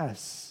this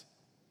mess.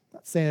 I'm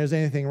not saying there's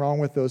anything wrong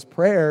with those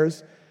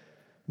prayers.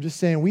 I'm just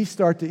saying we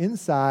start to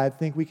inside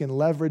think we can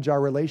leverage our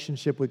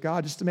relationship with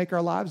God just to make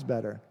our lives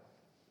better.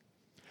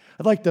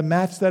 I'd like to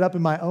match that up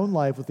in my own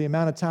life with the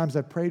amount of times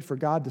I've prayed for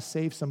God to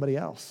save somebody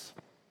else,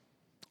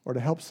 or to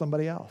help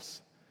somebody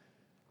else,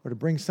 or to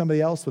bring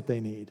somebody else what they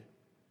need.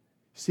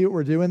 See what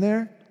we're doing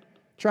there?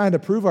 Trying to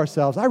prove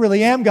ourselves. I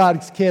really am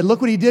God's kid.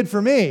 Look what He did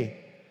for me.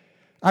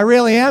 I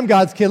really am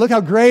God's kid. Look how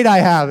great I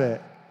have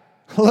it.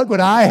 Look what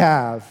I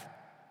have.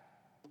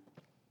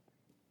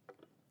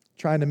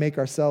 Trying to make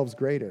ourselves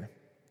greater.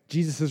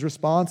 Jesus'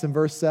 response in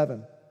verse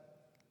 7.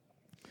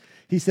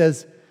 He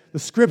says, the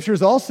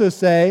scriptures also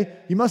say,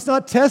 you must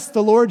not test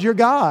the Lord your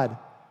God.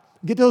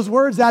 Get those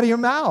words out of your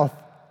mouth.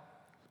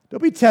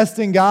 Don't be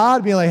testing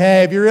God, being like,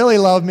 hey, if you really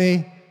love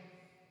me,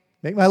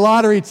 make my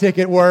lottery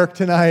ticket work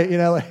tonight.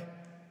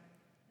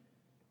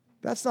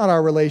 That's not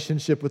our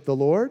relationship with the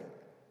Lord.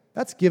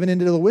 That's giving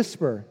into the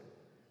whisper.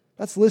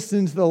 That's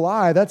listening to the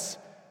lie. That's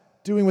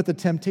doing what the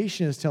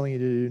temptation is telling you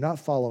to do, not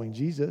following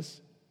Jesus.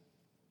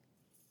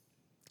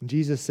 And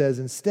Jesus says,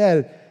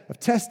 instead of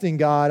testing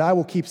God, I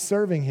will keep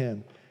serving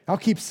Him. I'll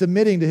keep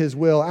submitting to His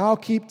will. I'll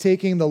keep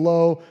taking the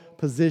low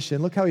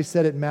position. Look how He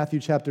said it in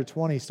Matthew chapter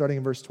 20, starting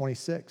in verse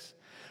 26.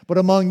 But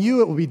among you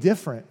it will be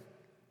different.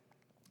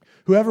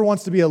 Whoever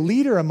wants to be a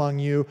leader among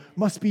you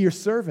must be your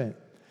servant.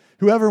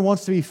 Whoever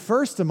wants to be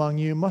first among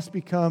you must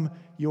become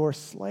your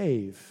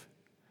slave.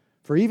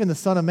 For even the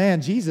Son of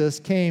Man, Jesus,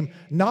 came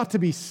not to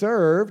be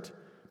served,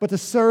 but to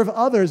serve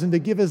others and to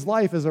give His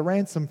life as a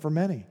ransom for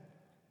many.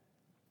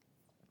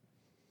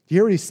 Do you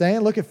hear what He's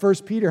saying? Look at 1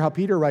 Peter, how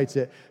Peter writes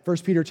it. 1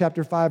 Peter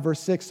chapter 5, verse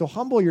 6. So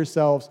humble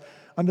yourselves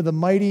under the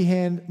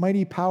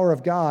mighty power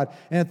of God,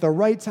 and at the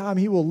right time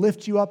He will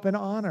lift you up in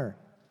honor.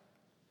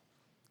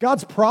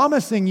 God's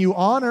promising you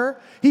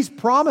honor. He's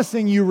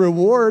promising you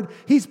reward.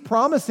 He's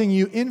promising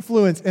you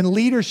influence and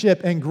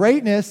leadership and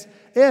greatness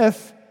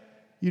if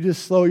you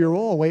just slow your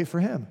roll and wait for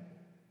Him.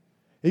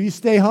 If you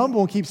stay humble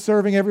and keep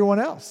serving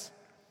everyone else.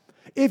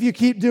 If you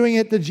keep doing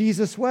it the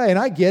Jesus way. And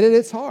I get it,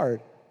 it's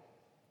hard.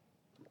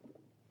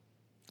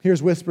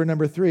 Here's whisper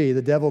number 3.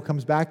 The devil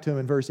comes back to him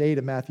in verse 8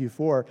 of Matthew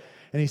 4,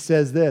 and he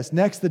says this: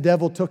 next the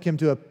devil took him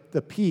to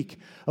the peak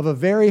of a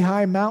very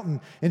high mountain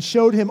and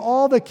showed him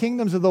all the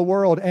kingdoms of the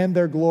world and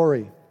their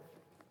glory.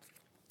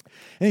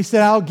 And he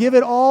said, I'll give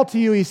it all to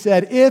you, he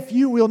said, if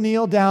you will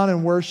kneel down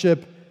and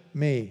worship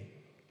me.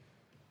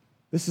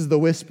 This is the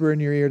whisper in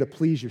your ear to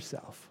please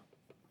yourself.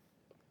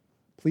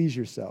 Please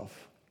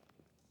yourself.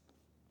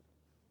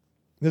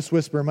 This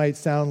whisper might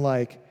sound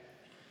like,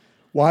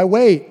 Why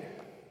wait?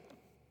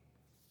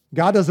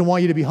 God doesn't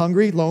want you to be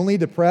hungry, lonely,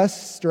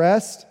 depressed,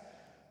 stressed.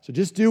 So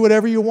just do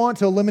whatever you want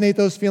to eliminate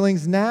those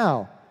feelings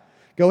now.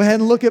 Go ahead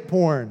and look at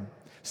porn.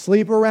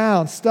 Sleep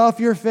around. Stuff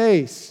your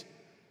face.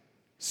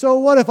 So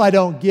what if I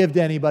don't give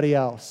to anybody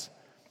else?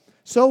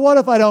 So what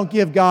if I don't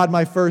give God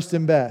my first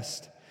and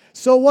best?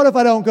 So what if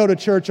I don't go to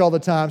church all the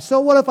time? So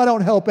what if I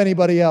don't help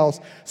anybody else?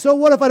 So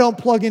what if I don't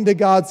plug into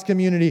God's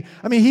community?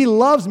 I mean, He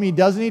loves me,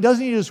 doesn't He?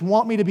 Doesn't He just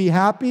want me to be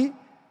happy?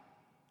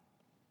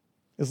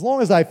 As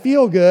long as I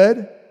feel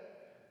good,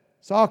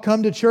 so I'll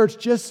come to church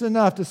just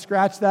enough to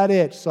scratch that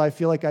itch so I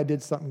feel like I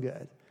did something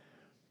good.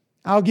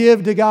 I'll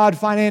give to God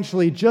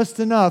financially just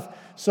enough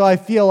so I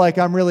feel like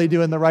I'm really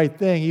doing the right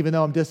thing, even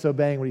though I'm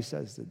disobeying what He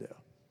says to do.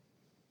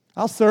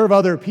 I'll serve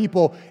other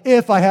people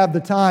if I have the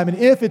time and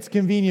if it's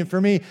convenient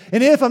for me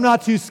and if I'm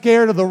not too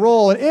scared of the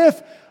role and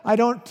if I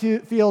don't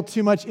feel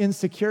too much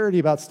insecurity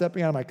about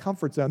stepping out of my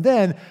comfort zone.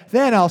 Then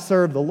I'll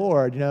serve the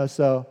Lord,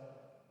 So,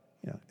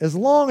 as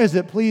long as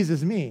it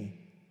pleases me,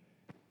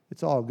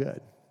 it's all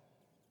good.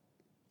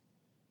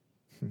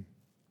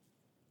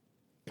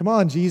 Come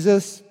on,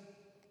 Jesus.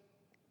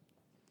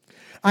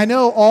 I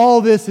know all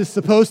this is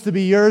supposed to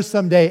be yours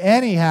someday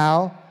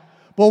anyhow,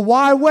 but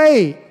why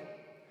wait?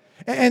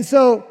 And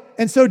so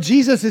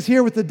Jesus is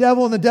here with the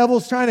devil, and the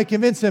devil's trying to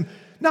convince him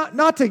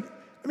not to.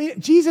 I mean,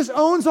 Jesus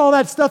owns all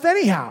that stuff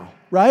anyhow,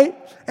 right?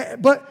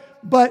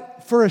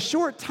 But for a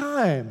short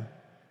time,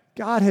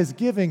 God has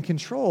given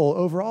control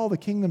over all the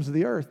kingdoms of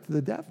the earth to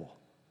the devil.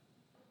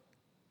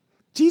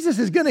 Jesus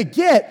is going to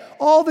get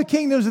all the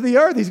kingdoms of the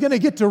earth. He's going to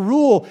get to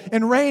rule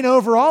and reign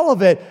over all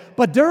of it.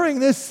 But during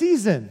this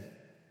season,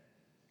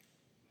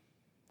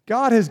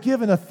 God has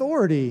given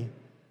authority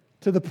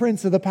to the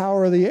prince of the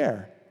power of the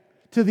air,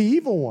 to the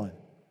evil one,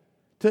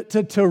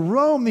 to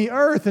roam the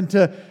earth and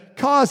to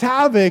cause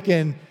havoc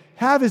and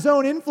have his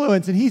own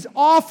influence. And He's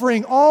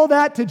offering all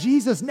that to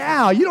Jesus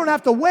now. You don't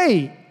have to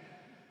wait.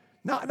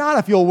 Not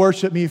if you'll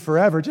worship me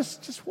forever.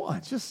 Just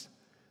once. Just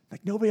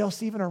like nobody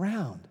else even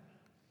around.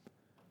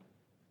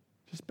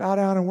 Just bow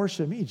down and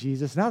worship me,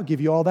 Jesus, and I'll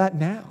give you all that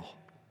now.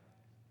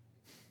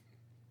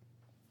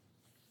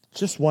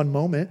 Just one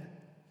moment.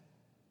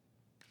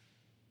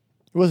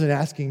 He wasn't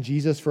asking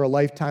Jesus for a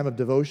lifetime of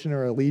devotion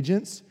or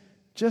allegiance.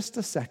 Just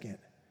a second.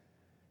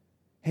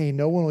 Hey,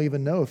 no one will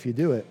even know if you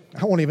do it.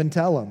 I won't even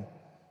tell them.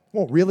 It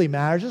won't really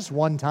matter. Just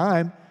one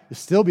time. You'll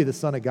still be the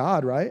Son of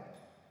God, right?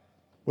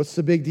 What's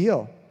the big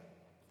deal?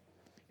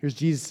 Here's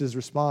Jesus'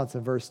 response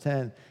in verse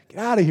 10. Get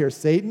out of here,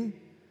 Satan,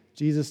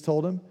 Jesus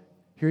told him.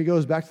 Here he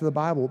goes back to the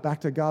Bible, back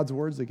to God's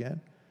words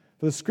again.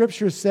 For the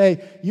scriptures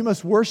say, you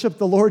must worship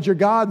the Lord your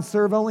God and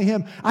serve only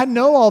Him. I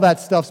know all that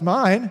stuff's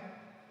mine.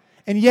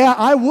 And yeah,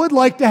 I would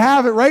like to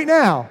have it right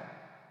now.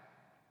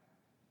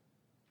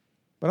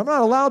 But I'm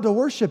not allowed to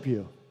worship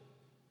you.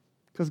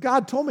 Because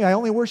God told me I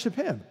only worship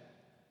Him.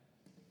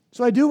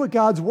 So I do what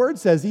God's word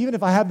says, even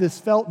if I have this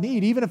felt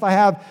need, even if I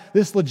have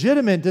this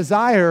legitimate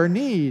desire or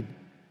need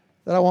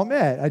that I want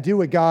met. I do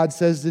what God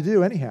says to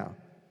do anyhow.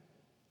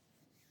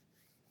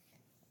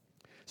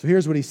 So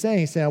here's what He's saying.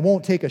 He's saying, I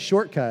won't take a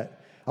shortcut.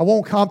 I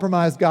won't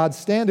compromise God's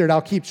standard. I'll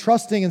keep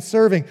trusting and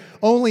serving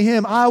only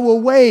Him. I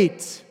will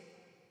wait.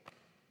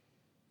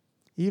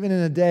 Even in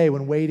a day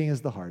when waiting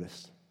is the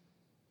hardest.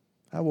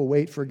 I will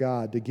wait for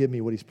God to give me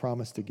what He's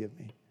promised to give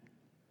me.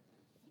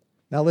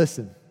 Now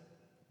listen,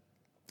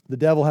 the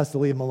devil has to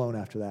leave him alone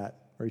after that,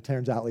 or he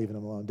turns out leaving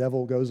him alone.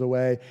 Devil goes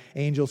away.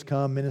 Angels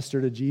come,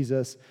 minister to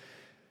Jesus.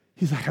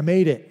 He's like, I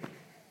made it.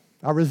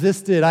 I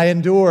resisted. I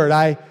endured.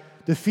 I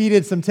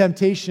defeated some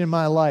temptation in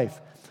my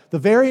life. The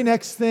very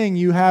next thing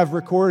you have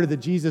recorded that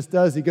Jesus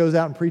does, He goes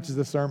out and preaches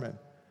a sermon.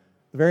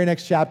 The very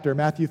next chapter,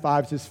 Matthew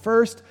 5, is His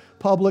first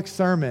public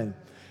sermon.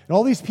 And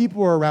all these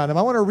people were around Him.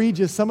 I want to read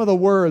you some of the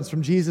words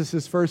from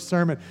Jesus' first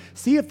sermon.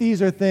 See if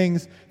these are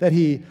things that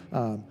He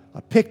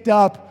picked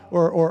up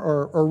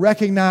or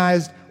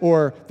recognized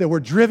or that were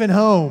driven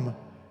home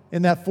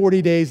in that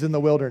 40 days in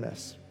the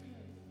wilderness.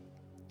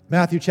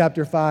 Matthew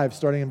chapter 5,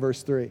 starting in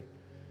verse 3. It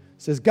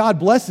says, God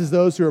blesses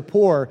those who are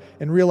poor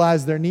and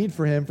realize their need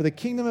for Him, for the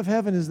kingdom of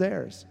heaven is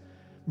theirs.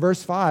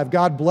 Verse 5,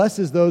 God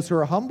blesses those who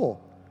are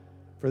humble,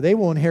 for they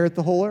will inherit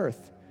the whole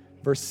earth.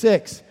 Verse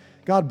 6,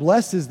 God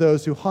blesses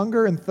those who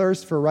hunger and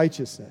thirst for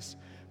righteousness,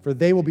 for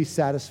they will be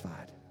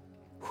satisfied.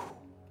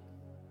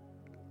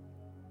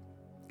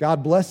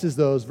 God blesses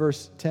those,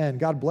 verse 10,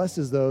 God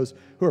blesses those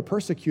who are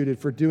persecuted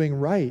for doing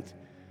right,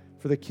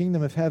 for the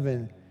kingdom of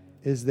heaven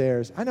is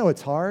theirs. I know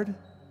it's hard.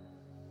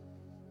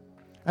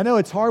 I know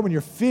it's hard when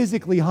you're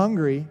physically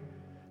hungry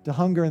to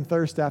hunger and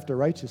thirst after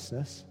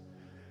righteousness.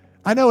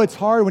 I know it's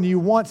hard when you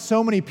want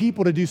so many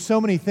people to do so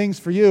many things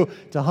for you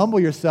to humble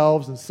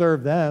yourselves and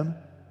serve them.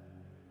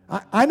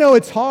 I know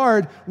it's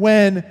hard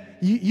when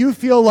you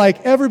feel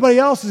like everybody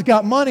else has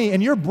got money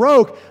and you're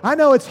broke. I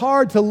know it's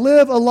hard to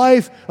live a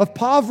life of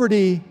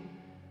poverty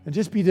and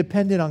just be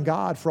dependent on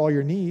God for all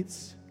your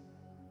needs.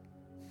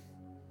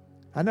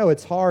 I know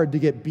it's hard to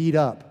get beat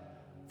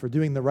up for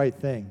doing the right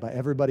thing by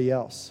everybody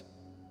else,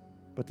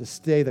 but to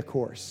stay the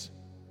course.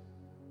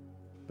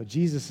 But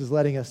Jesus is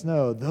letting us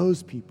know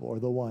those people are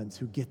the ones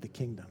who get the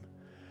kingdom.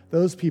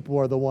 Those people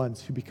are the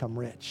ones who become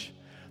rich.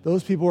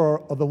 Those people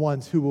are the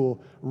ones who will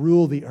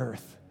rule the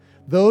earth.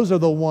 Those are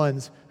the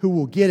ones who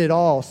will get it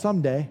all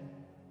someday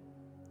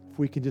if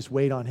we can just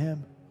wait on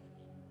Him.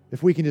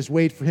 If we can just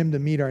wait for Him to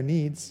meet our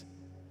needs.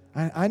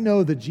 I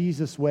know the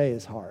Jesus way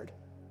is hard.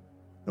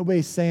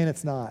 Nobody's saying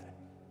it's not.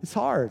 It's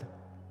hard.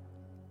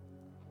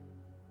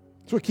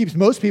 It's what keeps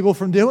most people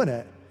from doing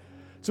it.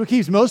 It's what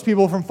keeps most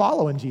people from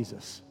following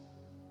Jesus.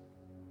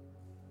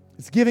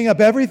 It's giving up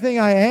everything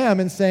I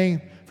am and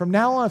saying, from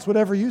now on, it's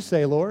whatever you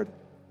say, Lord.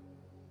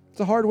 It's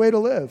a hard way to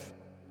live,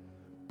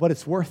 but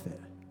it's worth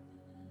it.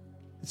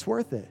 It's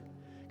worth it.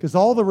 Because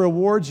all the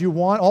rewards you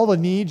want, all the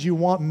needs you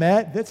want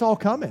met, that's all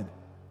coming.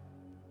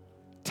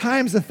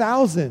 Times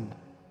 1,000.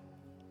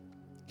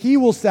 He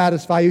will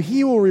satisfy you.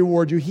 He will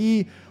reward you.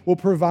 He will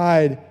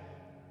provide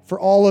for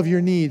all of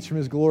your needs from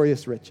His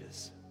glorious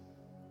riches.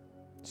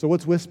 So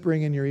what's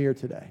whispering in your ear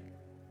today?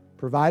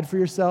 Provide for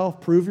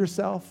yourself, prove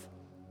yourself,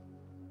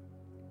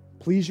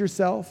 please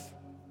yourself.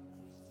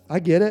 I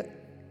get it.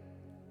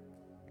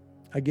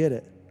 I get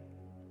it.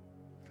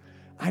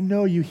 I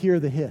know you hear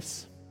the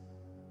hiss,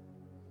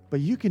 but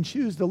you can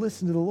choose to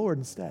listen to the Lord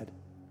instead.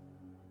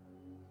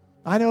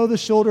 I know the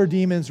shoulder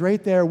demon's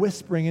right there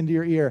whispering into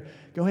your ear.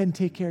 Go ahead and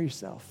take care of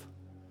yourself.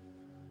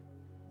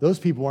 Those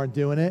people aren't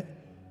doing it.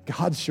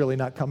 God's surely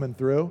not coming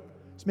through.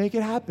 Just make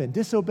it happen.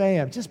 Disobey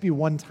Him. Just be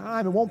one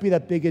time. It won't be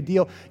that big a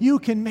deal. You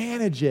can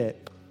manage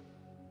it.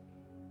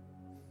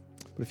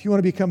 But if you want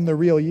to become the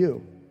real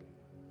you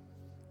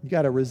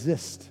got to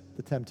resist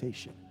the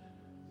temptation.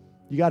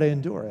 You got to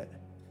endure it.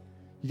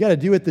 You got to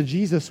do it the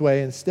Jesus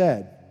way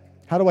instead.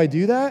 How do I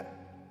do that?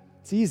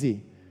 It's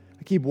easy.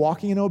 I keep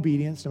walking in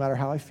obedience no matter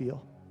how I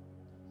feel.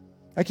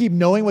 I keep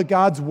knowing what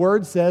God's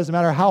Word says no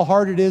matter how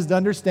hard it is to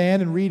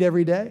understand and read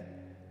every day.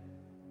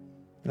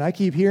 And I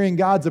keep hearing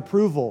God's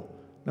approval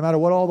no matter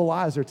what all the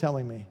lies are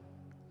telling me.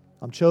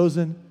 I'm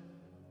chosen,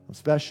 I'm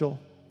special,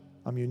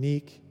 I'm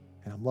unique,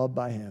 and I'm loved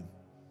by Him.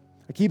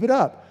 I keep it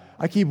up.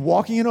 I keep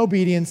walking in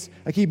obedience.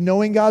 I keep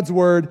knowing God's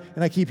Word,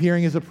 and I keep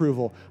hearing His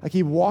approval. I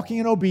keep walking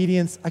in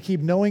obedience. I keep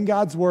knowing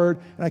God's Word,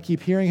 and I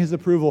keep hearing His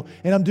approval.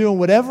 And I'm doing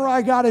whatever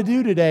I got to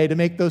do today to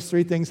make those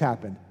three things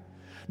happen.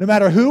 No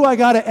matter who I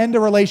got to end a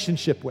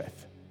relationship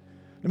with,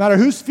 no matter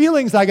whose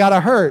feelings I got to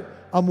hurt,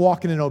 I'm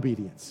walking in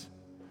obedience.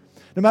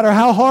 No matter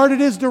how hard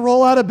it is to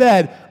roll out of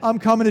bed, I'm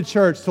coming to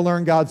church to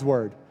learn God's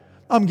Word.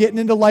 I'm getting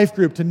into life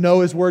group to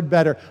know His Word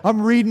better.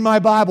 I'm reading my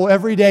Bible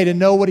every day to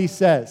know what He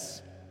says.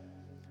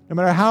 No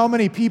matter how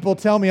many people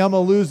tell me I'm a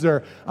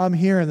loser, I'm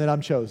hearing that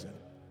I'm chosen.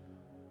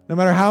 No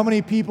matter how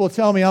many people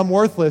tell me I'm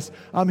worthless,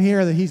 I'm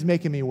hearing that He's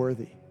making me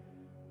worthy.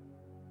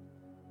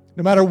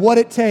 No matter what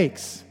it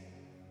takes,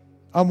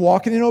 I'm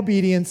walking in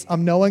obedience,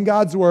 I'm knowing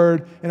God's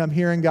Word, and I'm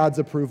hearing God's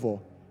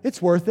approval.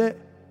 It's worth it.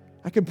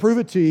 I can prove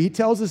it to you. He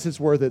tells us it's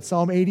worth it.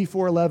 Psalm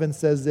 84:11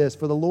 says this,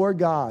 "For the Lord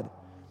God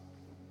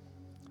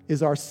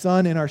is our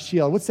sun and our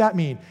shield." What's that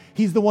mean?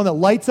 He's the one that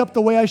lights up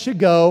the way I should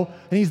go,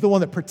 and He's the one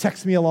that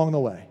protects me along the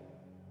way.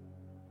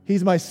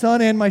 He's my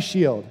sun and my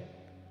shield.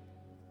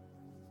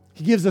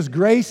 He gives us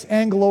grace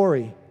and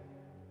glory.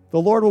 The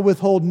Lord will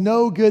withhold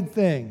no good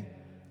thing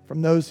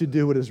from those who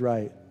do what is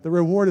right. The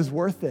reward is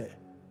worth it.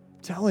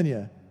 I'm telling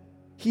you.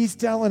 He's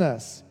telling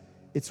us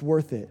it's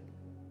worth it.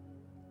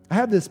 I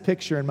have this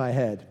picture in my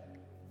head.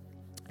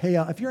 Hey,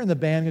 if you're in the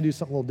band, I'm going to do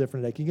something a little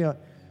different today. Can you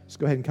just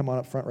go ahead and come on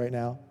up front right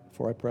now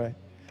before I pray?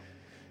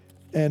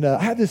 And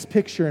I have this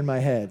picture in my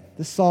head.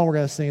 This song we're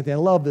going to sing at the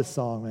end. I love this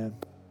song, man.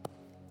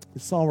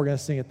 This song we're going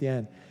to sing at the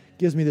end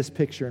gives me this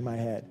picture in my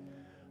head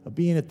of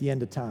being at the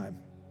end of time.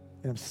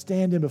 And I'm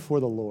standing before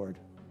the Lord,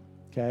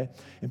 okay?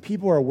 And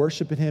people are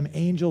worshiping Him.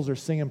 Angels are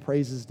singing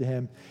praises to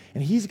Him.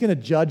 And He's going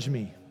to judge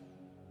me.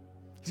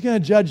 He's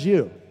going to judge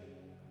you.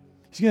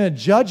 He's going to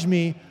judge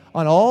me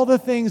on all the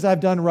things I've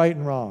done right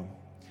and wrong.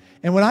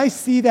 And when I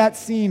see that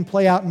scene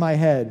play out in my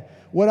head,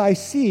 what I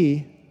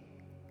see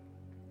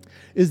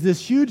is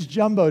this huge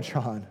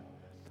jumbotron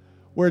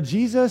where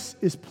Jesus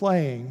is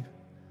playing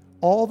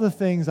all the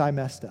things I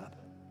messed up.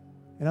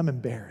 And I'm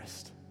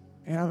embarrassed.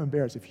 And I'm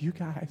embarrassed. If you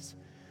guys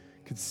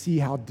could see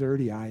how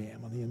dirty I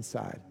am on the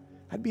inside,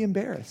 I'd be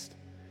embarrassed.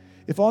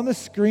 If on the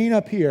screen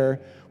up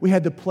here we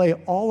had to play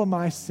all of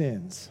my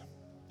sins,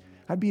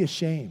 I'd be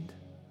ashamed.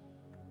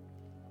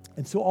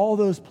 And so all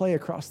those play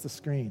across the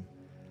screen,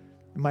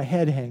 and my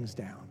head hangs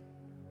down.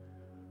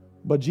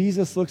 But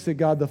Jesus looks at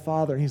God the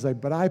Father, and He's like,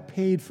 but I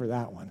paid for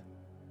that one.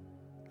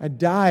 I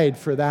died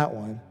for that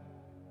one.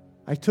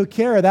 I took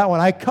care of that one.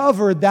 I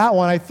covered that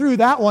one. I threw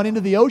that one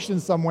into the ocean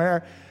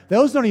somewhere.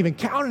 Those don't even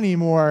count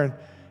anymore.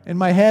 And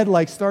my head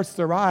starts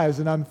to rise,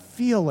 and I'm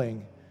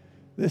feeling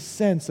this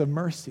sense of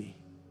mercy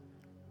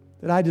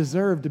that I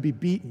deserve to be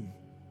beaten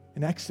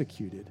and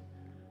executed.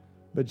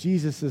 But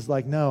Jesus is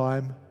like, no,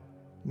 I'm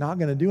not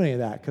going to do any of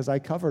that because I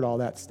covered all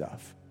that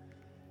stuff.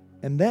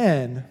 And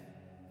then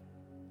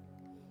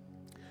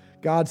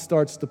God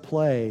starts to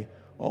play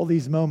all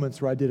these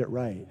moments where I did it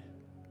right.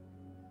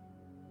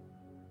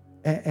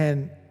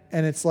 And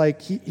it's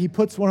like he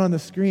puts one on the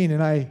screen,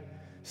 and I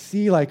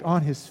see like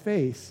on his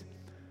face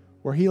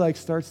where he like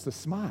starts to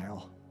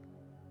smile.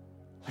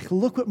 Like,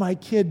 look what my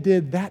kid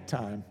did that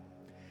time.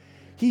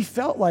 He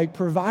felt like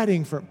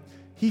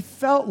he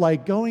felt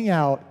like going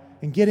out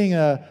and getting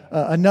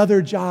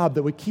another job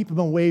that would keep him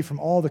away from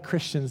all the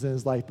Christians in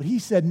his life. But he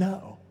said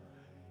no.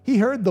 He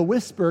heard the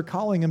whisper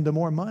calling him to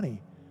more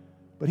money.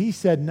 But he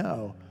said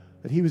no,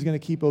 that he was going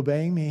to keep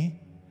obeying me.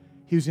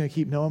 He was going to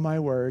keep knowing my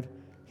word.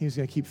 He was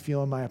going to keep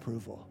feeling my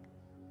approval.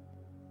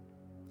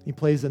 He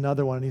plays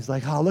another one, and he's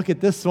like, oh, look at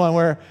this one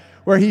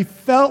where he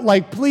felt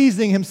like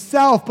pleasing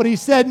himself, but he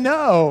said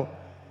no.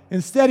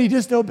 Instead, he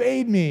just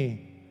obeyed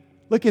me.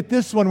 Look at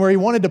this one where he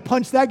wanted to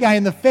punch that guy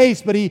in the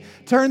face, but he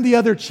turned the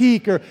other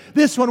cheek. Or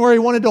this one where he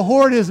wanted to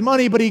hoard his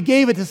money, but he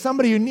gave it to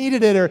somebody who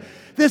needed it. Or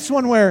this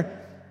one where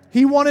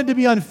he wanted to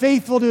be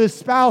unfaithful to his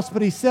spouse,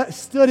 but he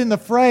stood in the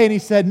fray and he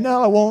said,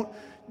 no, I won't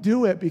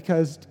do it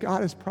because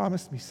God has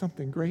promised me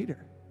something greater.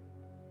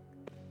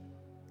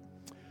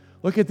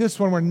 Look at this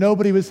one where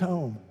nobody was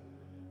home.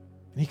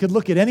 And he could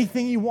look at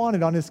anything he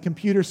wanted on his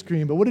computer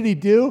screen, but what did he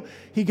do?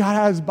 He got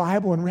out his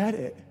Bible and read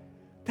it.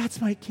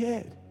 That's my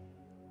kid.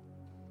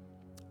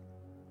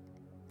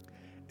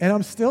 And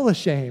I'm still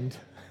ashamed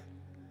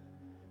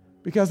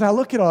because I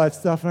look at all that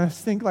stuff and I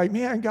think like,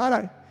 man,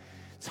 God,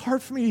 it's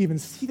hard for me to even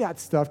see that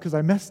stuff because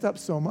I messed up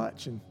so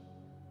much. And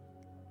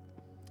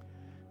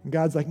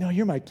God's like, no,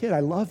 you're my kid.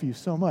 I love you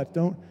so much.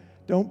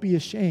 Don't be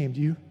ashamed.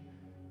 You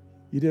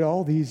did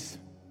all these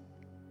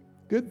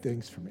good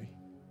things for me.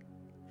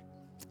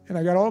 And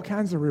I got all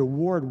kinds of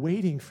reward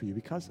waiting for you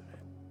because of it.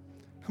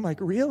 I'm like,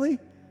 really?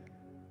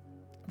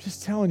 I'm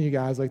just telling you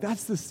guys, like,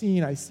 that's the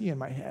scene I see in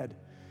my head.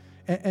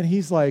 And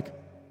he's like,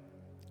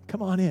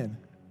 come on in.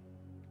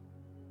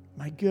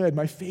 My good,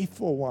 my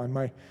faithful one,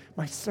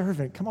 my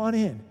servant, come on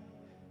in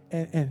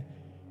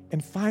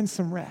and find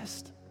some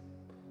rest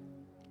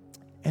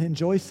and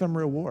enjoy some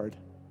reward.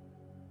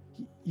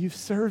 You've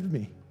served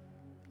me.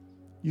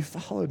 You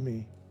followed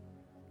me.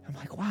 I'm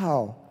like,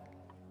 wow.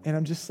 And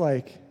I'm just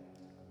like,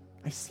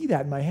 I see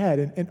that in my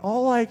head. And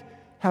all I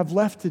have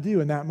left to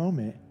do in that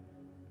moment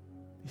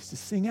is to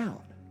sing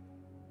out.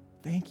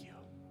 Thank you.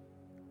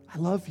 I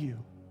love you.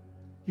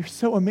 You're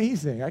so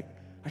amazing. I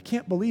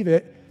can't believe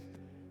it.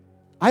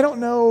 I don't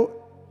know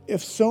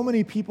if so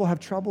many people have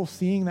trouble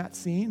seeing that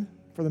scene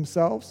for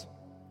themselves.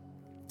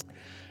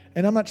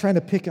 And I'm not trying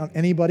to pick on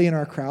anybody in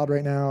our crowd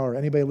right now or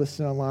anybody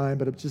listening online,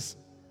 but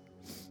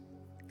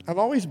I've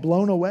always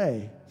blown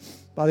away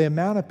by the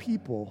amount of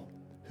people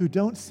who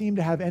don't seem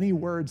to have any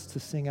words to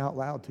sing out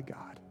loud to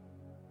God.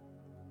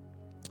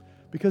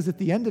 Because at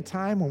the end of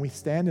time, when we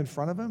stand in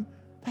front of Him,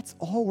 that's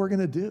all we're going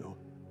to do.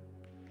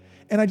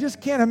 And I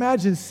just can't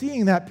imagine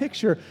seeing that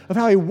picture of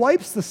how He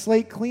wipes the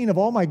slate clean of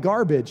all my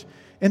garbage,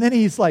 and then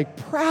He's like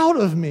proud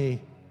of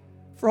me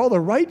for all the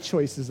right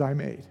choices I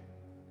made.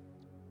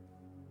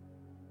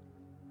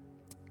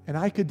 And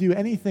I could do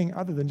anything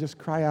other than just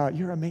cry out,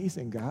 you're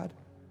amazing, God.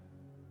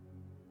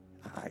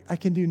 I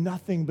can do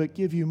nothing but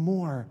give you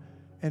more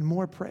and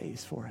more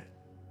praise for it.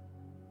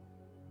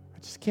 I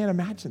just can't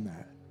imagine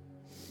that.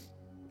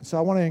 So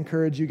I want to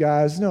encourage you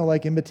guys,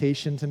 like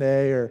invitation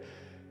today, or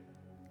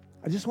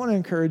I just want to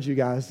encourage you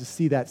guys to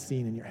see that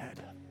scene in your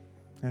head.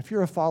 And if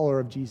you're a follower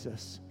of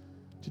Jesus,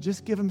 to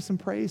just give Him some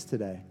praise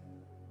today.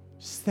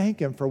 Just thank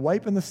Him for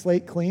wiping the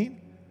slate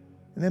clean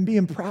and then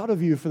being proud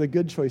of you for the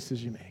good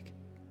choices you make.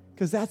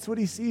 Because that's what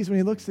He sees when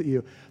He looks at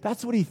you.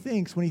 That's what He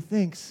thinks when He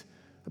thinks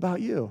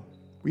about you.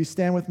 Will you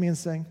stand with me and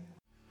sing?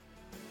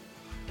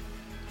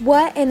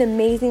 What an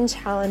amazing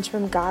challenge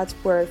from God's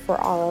Word for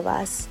all of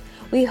us.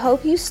 We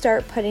hope you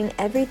start putting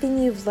everything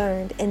you've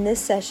learned in this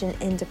session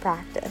into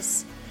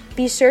practice.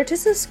 Be sure to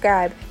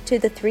subscribe to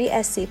the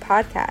 3SC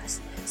podcast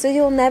so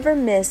you'll never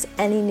miss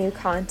any new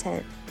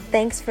content.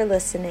 Thanks for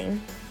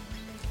listening.